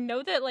honest. I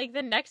know that, like,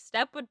 the next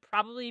step would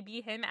probably be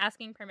him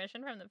asking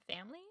permission from the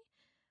family.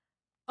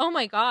 Oh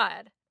my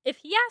god. If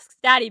he asks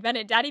Daddy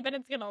Bennett's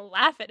gonna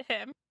laugh at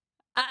him.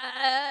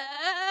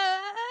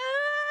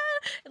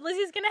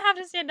 Lizzie's gonna have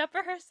to stand up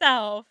for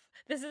herself.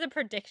 This is a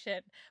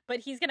prediction, but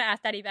he's gonna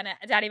ask Daddy Bennett.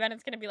 Daddy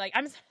Bennett's gonna be like,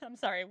 I'm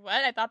sorry,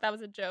 what? I thought that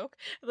was a joke.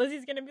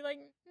 Lizzie's gonna be like,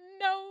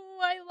 no,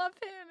 I love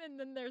him, and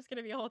then there's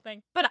gonna be a whole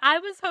thing. But I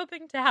was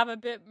hoping to have a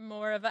bit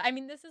more of a, I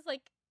mean, this is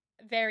like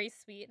very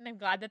sweet, and I'm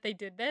glad that they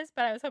did this,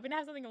 but I was hoping to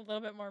have something a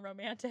little bit more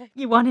romantic.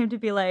 You want him to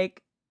be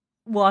like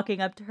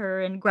walking up to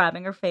her and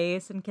grabbing her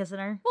face and kissing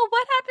her? Well,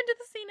 what happened to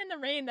the scene in the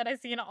rain that I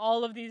see in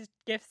all of these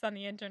gifs on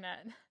the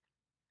internet?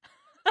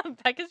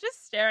 Becca's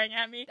just staring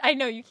at me. I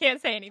know, you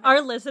can't say anything.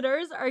 Our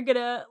listeners are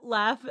gonna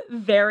laugh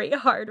very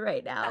hard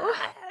right now.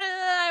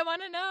 I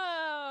want to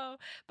know.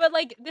 But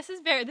like, this was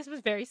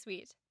very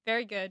sweet.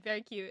 Very good,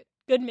 very cute.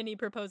 Good mini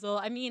proposal.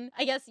 I mean,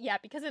 I guess, yeah,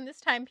 because in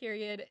this time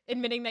period,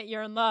 admitting that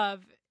you're in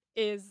love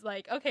is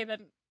like, okay,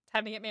 then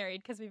time to get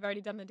married because we've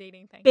already done the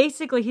dating thing.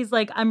 Basically, he's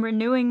like, I'm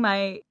renewing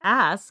my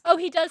ask. Oh,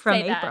 he does from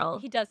say April.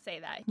 that. He does say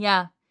that.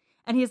 Yeah.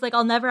 And he's like,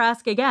 I'll never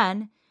ask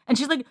again. And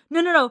she's like,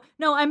 no,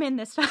 I'm in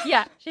this time.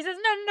 Yeah. She says,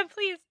 no,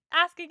 please,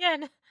 ask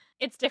again.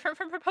 It's different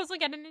from Proposal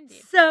Again in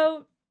Indeed.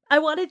 So I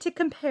wanted to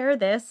compare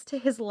this to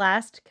his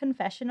last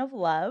confession of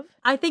love.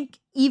 I think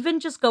even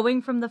just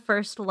going from the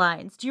first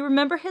lines, do you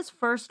remember his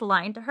first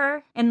line to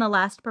her in the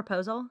last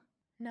proposal?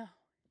 No.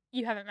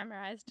 You haven't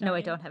memorized? No,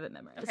 I don't have it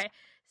memorized. Okay.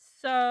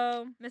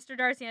 So, Mr.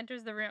 Darcy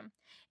enters the room.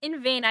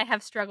 In vain I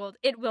have struggled.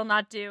 It will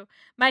not do.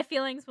 My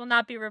feelings will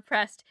not be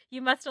repressed.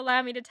 You must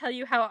allow me to tell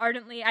you how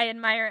ardently I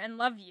admire and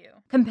love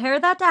you. Compare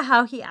that to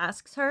how he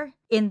asks her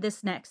in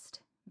this next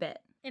bit.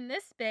 In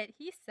this bit,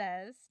 he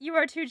says, you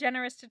are too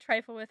generous to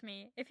trifle with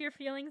me. If your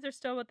feelings are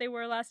still what they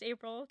were last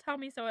April, tell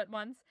me so at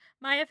once.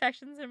 My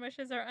affections and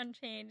wishes are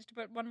unchanged,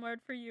 but one word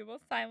for you will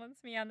silence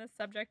me on this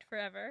subject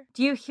forever.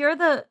 Do you hear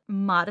the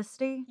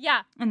modesty?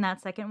 Yeah. In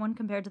that second one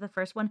compared to the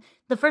first one?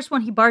 The first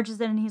one, he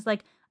barges in and he's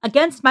like,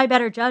 against my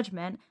better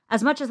judgment,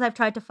 as much as I've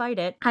tried to fight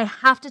it, I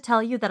have to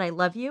tell you that I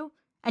love you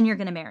and you're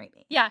going to marry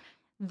me. Yeah.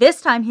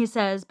 This time he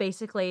says,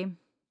 basically,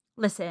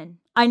 listen,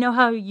 I know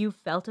how you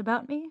felt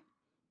about me.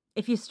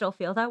 If you still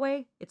feel that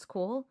way, it's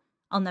cool.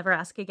 I'll never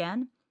ask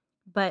again.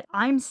 But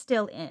I'm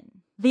still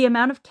in. The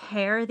amount of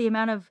care, the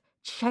amount of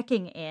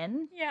checking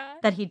in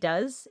that he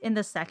does in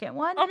the second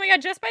one. Oh my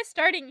god, just by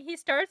starting, he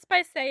starts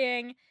by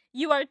saying,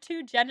 you are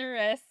too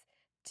generous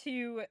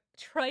to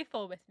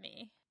trifle with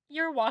me.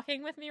 You're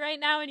walking with me right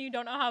now and you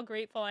don't know how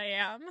grateful I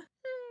am.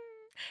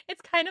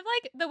 It's kind of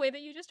like the way that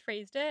you just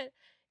phrased it.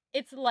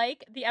 It's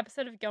like the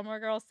episode of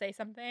Gilmore Girls Say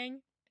Something.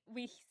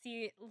 We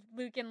see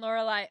Luke and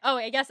Lorelai. Oh,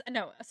 I guess,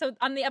 no. So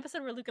on the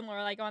episode where Luke and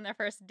Lorelai go on their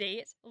first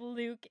date,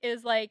 Luke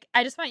is like,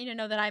 I just want you to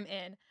know that I'm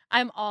in.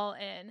 I'm all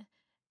in.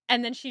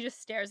 And then she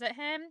just stares at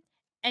him.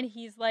 And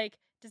he's like,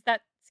 does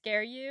that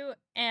scare you?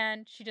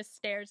 And she just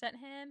stares at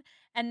him.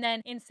 And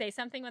then in Say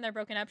Something, when they're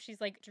broken up,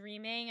 she's like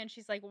dreaming and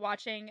she's like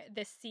watching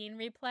this scene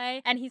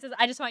replay. And he says,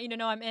 I just want you to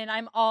know I'm in.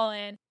 I'm all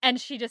in.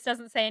 And she just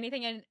doesn't say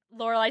anything. And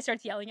Lorelai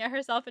starts yelling at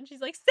herself and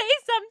she's like, say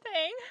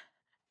something.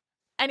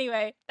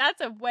 Anyway,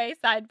 that's a way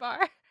sidebar.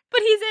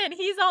 But he's in.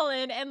 He's all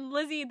in. And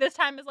Lizzie this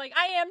time is like,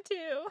 I am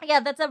too. Yeah,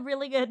 that's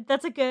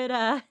a good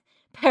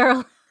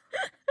parallel.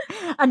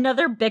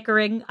 Another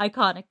bickering,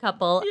 iconic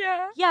couple.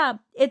 Yeah. Yeah,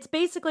 it's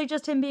basically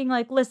just him being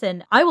like,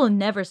 listen, I will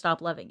never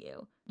stop loving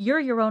you. You're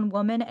your own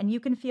woman and you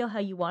can feel how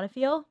you want to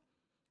feel.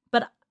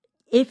 But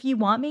if you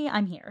want me,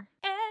 I'm here.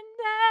 And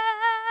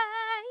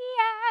I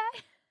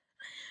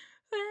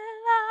will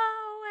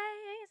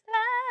always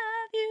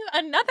love you.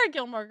 Another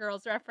Gilmore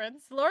Girls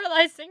reference.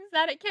 Lorelai sings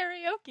that at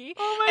karaoke.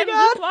 Oh my and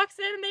God. Luke walks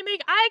in and they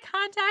make eye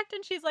contact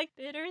and she's like,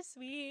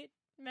 bittersweet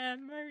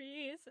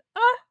memories.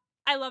 Oh,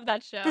 I love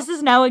that show. This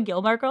is now a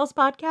Gilmore Girls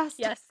podcast?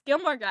 Yes,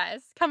 Gilmore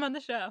guys, come on the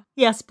show.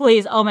 Yes,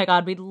 please. Oh my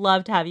God, we'd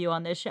love to have you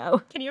on this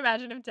show. Can you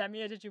imagine if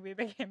Demi or Did You Weave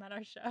came on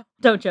our show?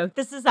 Don't joke.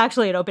 This is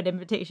actually an open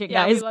invitation,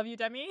 Yeah, guys. we love you,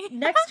 Demi.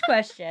 Next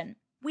question.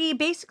 We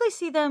basically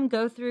see them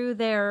go through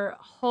their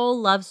whole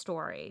love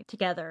story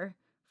together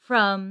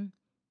from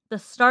the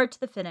start to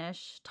the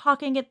finish,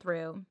 talking it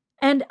through.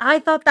 And I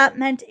thought that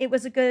meant it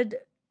was a good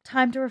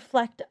time to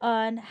reflect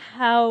on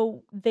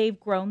how they've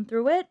grown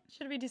through it.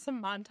 Should we do some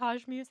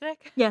montage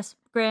music? Yes,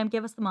 Graham,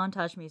 give us the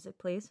montage music,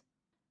 please.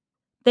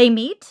 They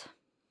meet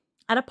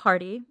at a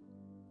party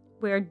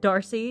where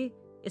Darcy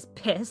is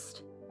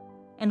pissed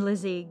and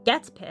Lizzie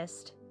gets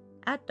pissed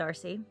at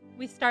Darcy.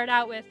 We start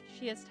out with,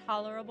 she is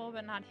tolerable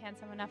but not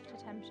handsome enough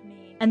to tempt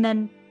me. And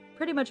then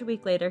pretty much a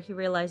week later, he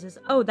realizes,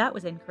 oh, that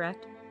was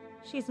incorrect.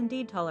 she's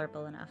indeed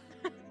tolerable enough.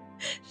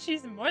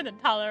 She's more than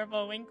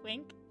tolerable, wink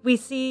wink. We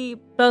see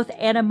both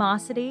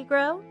animosity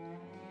grow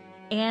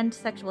and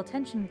sexual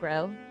tension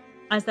grow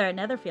as they're at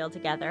Netherfield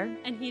together,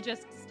 And he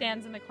just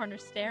stands in the corner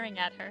staring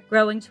at her,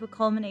 growing to a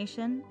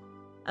culmination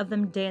of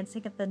them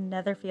dancing at the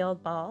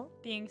Netherfield ball,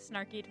 being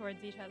snarky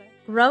towards each other.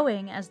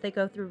 growing as they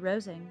go through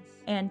Rosings,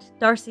 and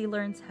Darcy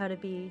learns how to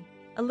be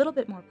a little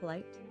bit more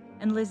polite,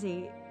 and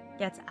Lizzie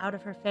gets out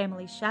of her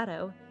family's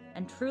shadow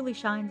and truly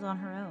shines on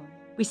her own.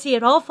 We see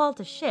it all fall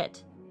to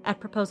shit at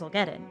Proposal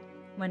Get-In,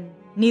 when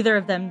neither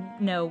of them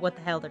know what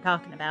the hell they're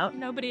talking about.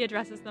 Nobody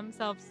addresses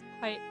themselves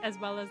quite as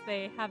well as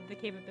they have the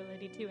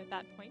capability to at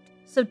that point.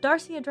 So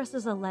Darcy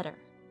addresses a letter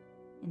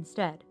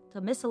instead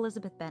to Miss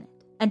Elizabeth Bennet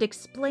and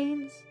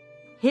explains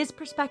his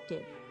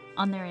perspective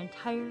on their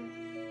entire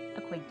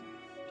acquaintance.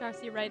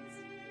 Darcy writes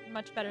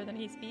much better than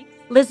he speaks,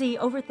 Lizzie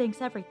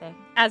overthinks everything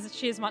as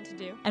she is wont to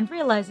do. and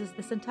realizes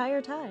this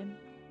entire time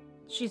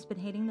she's been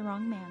hating the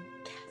wrong man.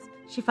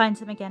 She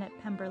finds him again at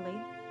Pemberley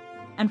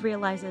and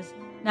realizes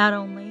not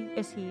only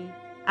is he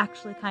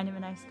actually kind of a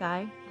nice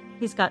guy,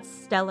 he's got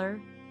stellar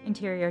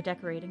interior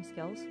decorating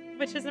skills.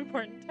 Which is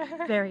important to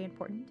her. Very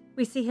important.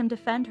 We see him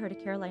defend her to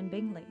Caroline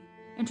Bingley,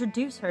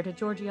 introduce her to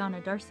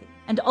Georgiana Darcy,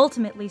 and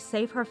ultimately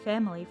save her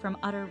family from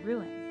utter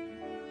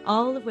ruin,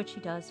 all of which he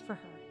does for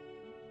her.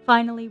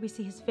 Finally, we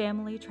see his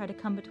family try to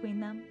come between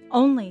them,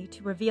 only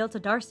to reveal to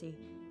Darcy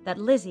that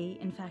Lizzie,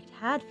 in fact,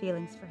 had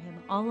feelings for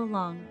him all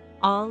along,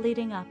 all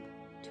leading up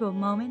to a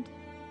moment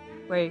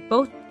where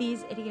both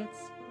these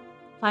idiots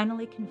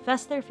finally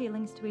confess their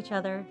feelings to each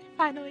other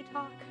Finally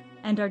talk.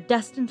 and are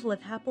destined to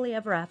live happily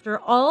ever after,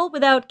 all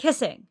without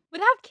kissing.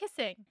 Without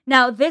kissing.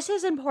 Now, this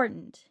is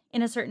important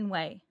in a certain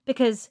way,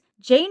 because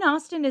Jane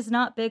Austen is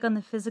not big on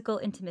the physical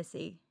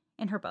intimacy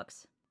in her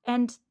books.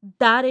 And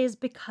that is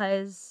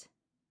because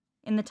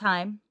in the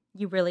time,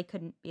 you really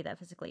couldn't be that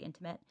physically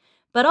intimate.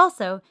 But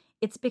also,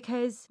 it's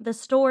because the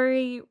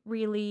story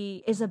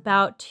really is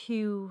about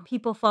two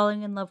people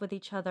falling in love with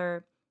each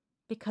other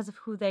because of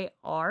who they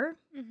are.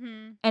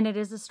 Mm-hmm. And it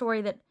is a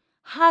story that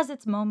has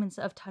its moments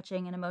of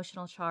touching and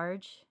emotional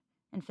charge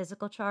and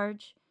physical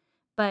charge.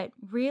 But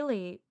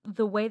really,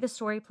 the way the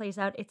story plays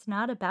out, it's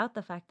not about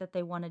the fact that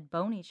they want to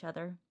bone each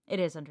other. It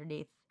is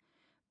underneath.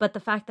 But the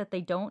fact that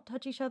they don't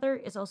touch each other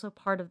is also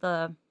part of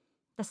the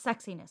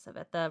sexiness of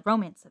it, the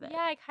romance of it. Yeah,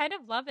 I kind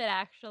of love it,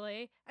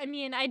 actually. I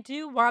mean, I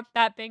do want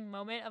that big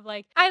moment of,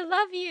 like, I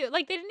love you.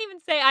 Like, they didn't even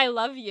say I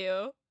love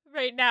you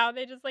right now.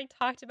 They just, like,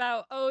 talked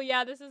about, oh,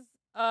 yeah, this is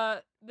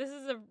a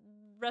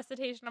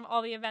recitation of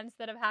all the events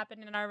that have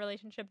happened in our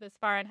relationship this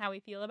far and how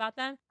we feel about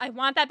them. I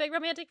want that big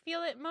romantic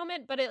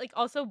moment, but it, like,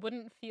 also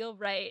wouldn't feel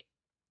right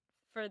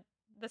for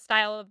the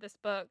style of this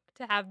book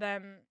to have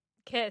them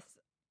kiss.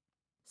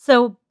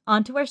 So,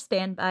 on to our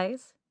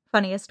standbys.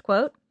 Funniest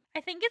quote. I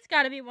think it's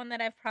got to be one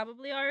that I've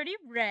probably already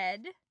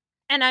read,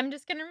 and I'm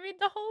just going to read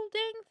the whole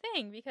dang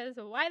thing, because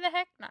why the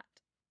heck not?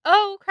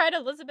 Oh, cried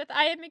Elizabeth,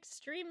 I am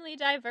extremely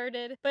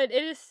diverted, but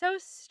it is so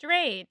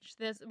strange.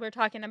 We're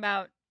talking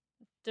about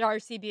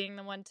Darcy being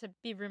the one to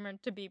be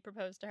rumored to be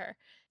proposed to her.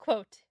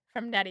 Quote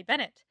from Natty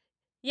Bennett.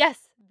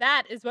 Yes,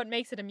 that is what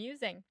makes it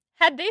amusing.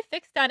 Had they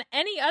fixed on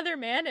any other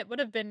man, it would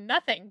have been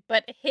nothing,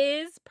 but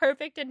his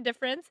perfect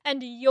indifference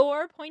and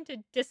your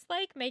pointed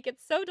dislike make it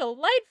so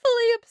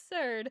delightfully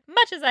absurd.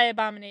 Much as I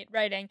abominate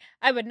writing,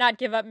 I would not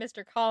give up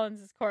Mr.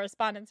 Collins's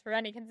correspondence for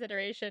any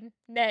consideration.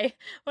 Nay,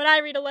 when I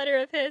read a letter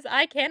of his,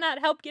 I cannot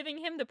help giving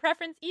him the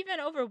preference even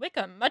over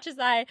Wickham, much as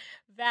I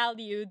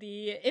value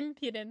the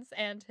impudence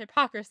and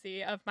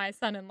hypocrisy of my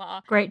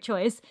son-in-law. Great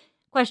choice.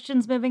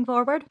 Questions moving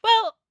forward?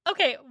 Well,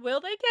 okay,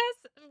 will they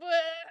kiss?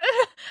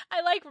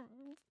 I like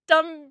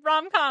dumb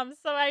rom-coms,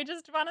 so I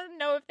just want to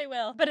know if they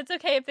will. But it's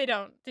okay if they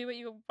don't. Do what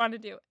you want to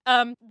do.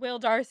 Will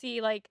Darcy,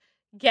 like,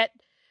 get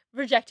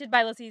rejected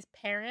by Lizzie's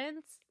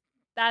parents?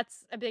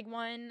 That's a big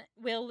one.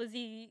 Will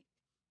Lizzie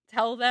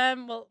tell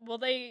them? Will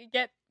they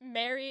get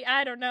married?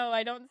 I don't know.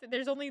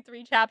 There's only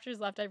 3 chapters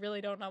left. I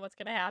really don't know what's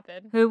going to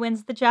happen. Who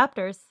wins the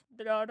chapters?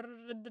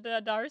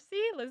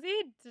 Darcy?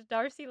 Lizzie?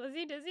 Darcy?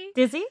 Lizzie? Dizzy?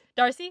 Dizzy?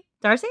 Darcy?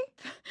 Darcy?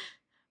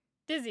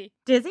 Dizzy.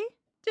 Dizzy?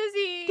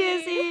 Dizzy.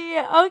 Dizzy.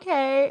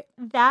 Okay.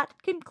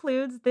 That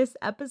concludes this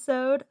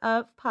episode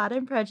of Pod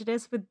and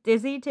Prejudice, with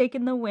Dizzy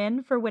taking the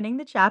win for winning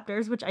the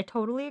chapters, which I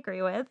totally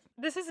agree with.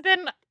 This has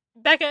been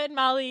Becca and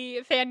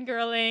Molly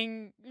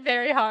fangirling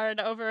very hard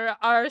over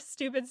our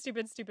stupid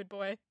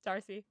boy,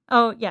 Darcy.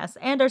 Oh, yes.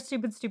 And our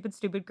stupid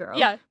girl.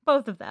 Yeah.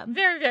 Both of them.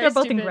 Very, very They're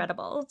both stupid.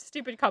 incredible.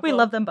 Stupid couple. We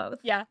love them both.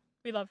 Yeah,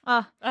 we love.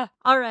 All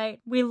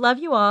right. We love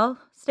you all.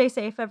 Stay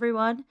safe,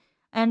 everyone.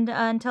 And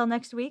until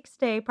next week,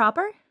 stay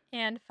proper.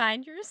 And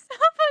find yourself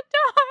a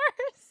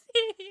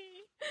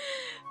Darcy.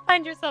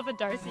 Find yourself a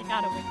Darcy,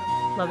 not a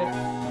Wickham. Love it.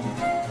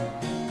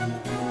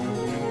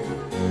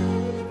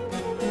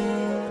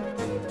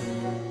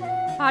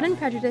 Pod and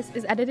Prejudice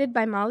is edited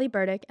by Molly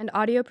Burdick and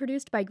audio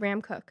produced by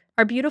Graham Cook.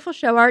 Our beautiful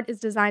show art is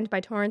designed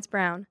by Torrance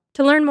Brown.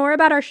 To learn more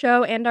about our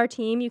show and our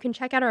team, you can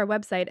check out our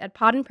website at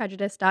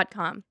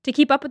podandprejudice.com. To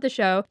keep up with the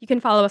show, you can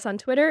follow us on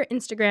Twitter,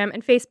 Instagram,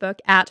 and Facebook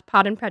at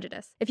Pod and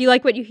Prejudice. If you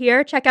like what you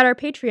hear, check out our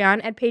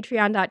Patreon at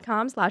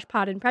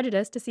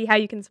patreon.com/podandprejudice to see how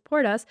you can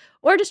support us,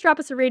 or just drop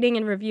us a rating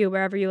and review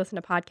wherever you listen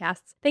to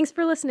podcasts. Thanks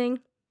for listening.